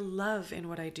to feel love in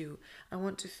what I do. I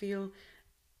want to feel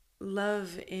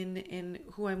love in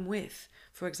who I'm with,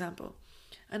 for example.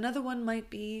 Another one might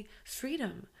be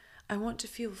freedom. I want to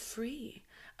feel free.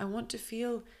 I want to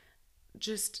feel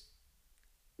just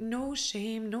no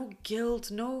shame, no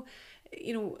guilt, no,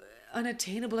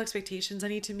 unattainable expectations I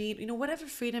need to meet, whatever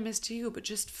freedom is to you, but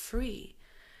just free.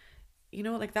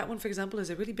 Like that one, for example, is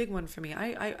a really big one for me.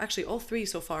 I actually, all three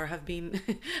so far have been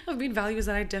have been values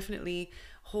that I definitely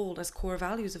hold as core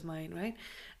values of mine, right?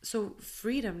 So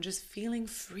freedom, just feeling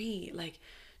free, like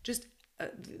just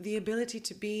the ability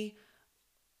to be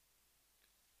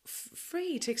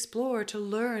free, to explore, to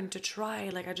learn, to try.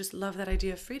 Like, I just love that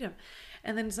idea of freedom.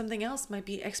 And then something else might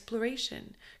be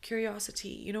exploration,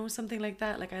 curiosity, something like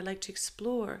that. Like, I like to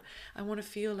explore. I want to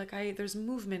feel like there's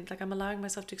movement, like I'm allowing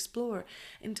myself to explore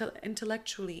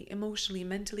intellectually, emotionally,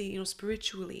 mentally,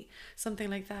 spiritually, something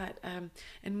like that,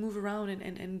 and move around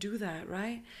and do that,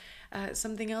 right?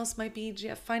 Something else might be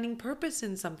finding purpose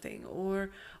in something,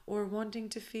 or wanting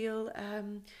to feel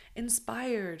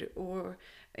inspired, or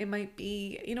it might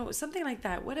be, something like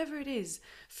that, whatever it is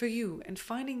for you, and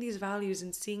finding these values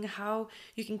and seeing how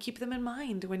you can keep them in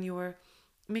mind when you're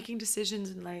making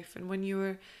decisions in life and when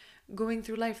you're going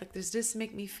through life. Like, does this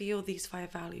make me feel these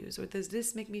 5 values, or does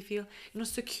this make me feel,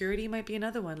 security might be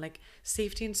another one, like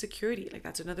safety and security. Like,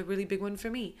 that's another really big one for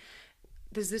me.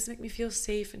 Does this make me feel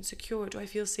safe and secure? Do I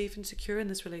feel safe and secure in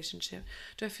this relationship?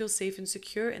 Do I feel safe and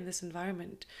secure in this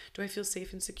environment? Do I feel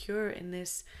safe and secure in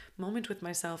this moment with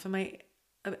myself? Am I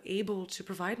able to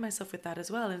provide myself with that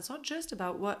as well? And it's not just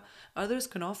about what others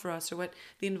can offer us or what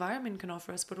the environment can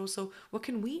offer us, but also what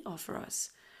can we offer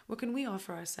us? What can we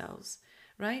offer ourselves?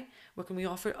 Right? What can we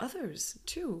offer others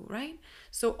too? Right?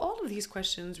 So all of these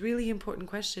questions, really important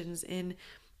questions in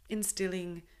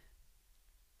instilling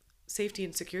safety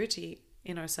and security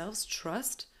in ourselves,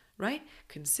 trust, right?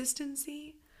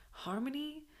 Consistency,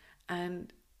 harmony,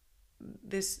 and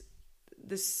this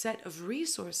set of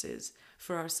resources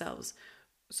for ourselves,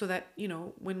 so that,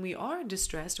 when we are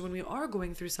distressed, or when we are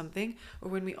going through something, or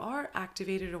when we are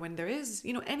activated, or when there is,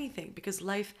 anything, because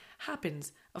life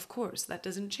happens, of course, that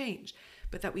doesn't change,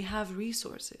 but that we have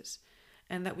resources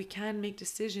and that we can make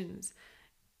decisions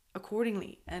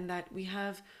accordingly, and that we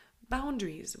have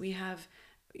boundaries, we have,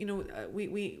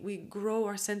 we grow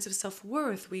our sense of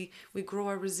self-worth, we grow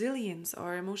our resilience,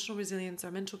 our emotional resilience,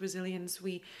 our mental resilience.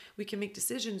 We can make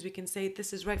decisions. We can say,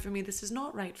 this is right for me, this is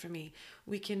not right for me.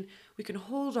 We can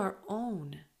hold our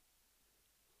own.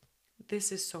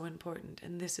 This is so important,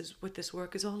 and this is what this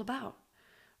work is all about,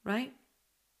 right?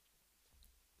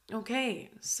 Okay,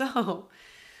 so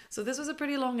this was a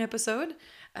pretty long episode,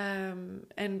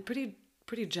 and pretty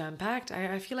jam-packed.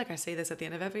 I feel like I say this at the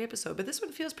end of every episode, but this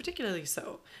one feels particularly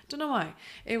so. Don't know why.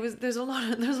 There's a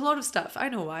lot of stuff. I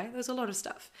know why. There's a lot of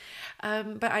stuff.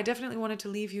 But I definitely wanted to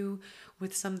leave you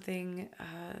with something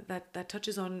that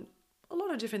touches on a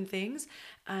lot of different things,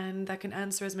 and that can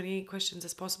answer as many questions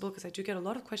as possible, because I do get a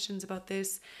lot of questions about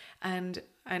this, and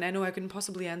I know I couldn't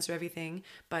possibly answer everything,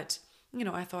 but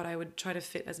I thought I would try to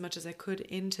fit as much as I could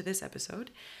into this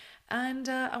episode. And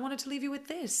I wanted to leave you with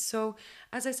this. So,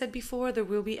 as I said before, there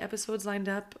will be episodes lined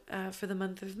up for the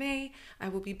month of May. I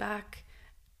will be back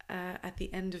at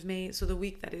the end of May. So the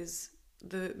week that is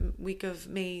the week of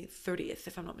May 30th,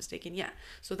 if I'm not mistaken. Yeah.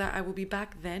 So that I will be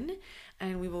back then,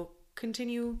 and we will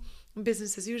continue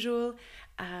business as usual.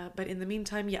 But in the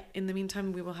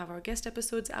meantime, we will have our guest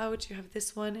episodes out. You have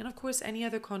this one, and of course, any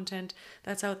other content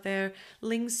that's out there,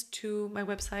 links to my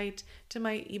website, to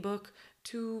my ebook,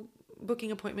 to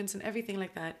booking appointments and everything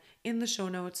like that in the show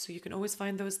notes, so you can always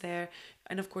find those there.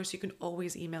 And of course, you can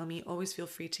always email me. Always feel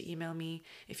free to email me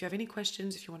if you have any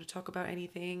questions, if you want to talk about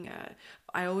anything.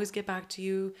 I always get back to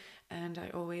you, and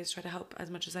I always try to help as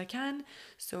much as I can.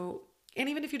 So, and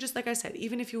even if you just, like I said,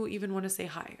 even if you even want to say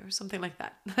hi or something like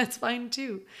that, that's fine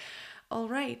too. All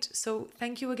right. So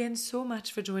thank you again so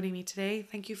much for joining me today.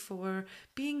 Thank you for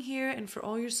being here, and for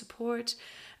all your support,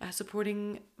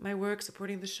 supporting my work,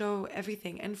 supporting the show,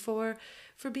 everything, and for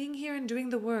being here and doing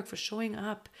the work, for showing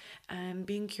up and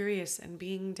being curious and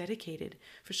being dedicated,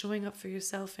 for showing up for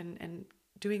yourself and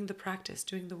doing the practice,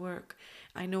 doing the work.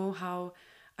 I know how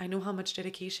much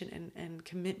dedication and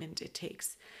commitment it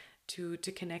takes to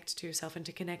connect to yourself and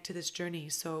to connect to this journey.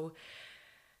 So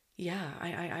yeah,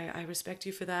 I respect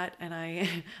you for that, and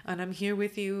I'm here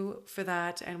with you for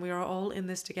that, and we are all in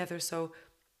this together. So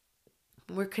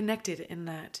we're connected in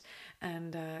that,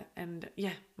 and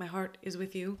yeah, my heart is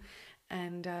with you,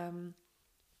 and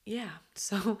yeah.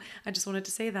 So I just wanted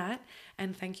to say that,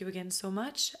 and thank you again so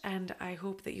much, and I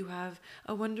hope that you have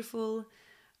a wonderful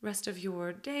rest of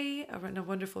your day, a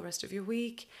wonderful rest of your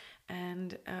week,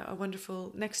 and a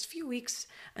wonderful next few weeks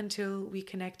until we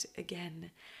connect again.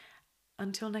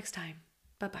 Until next time,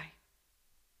 bye-bye.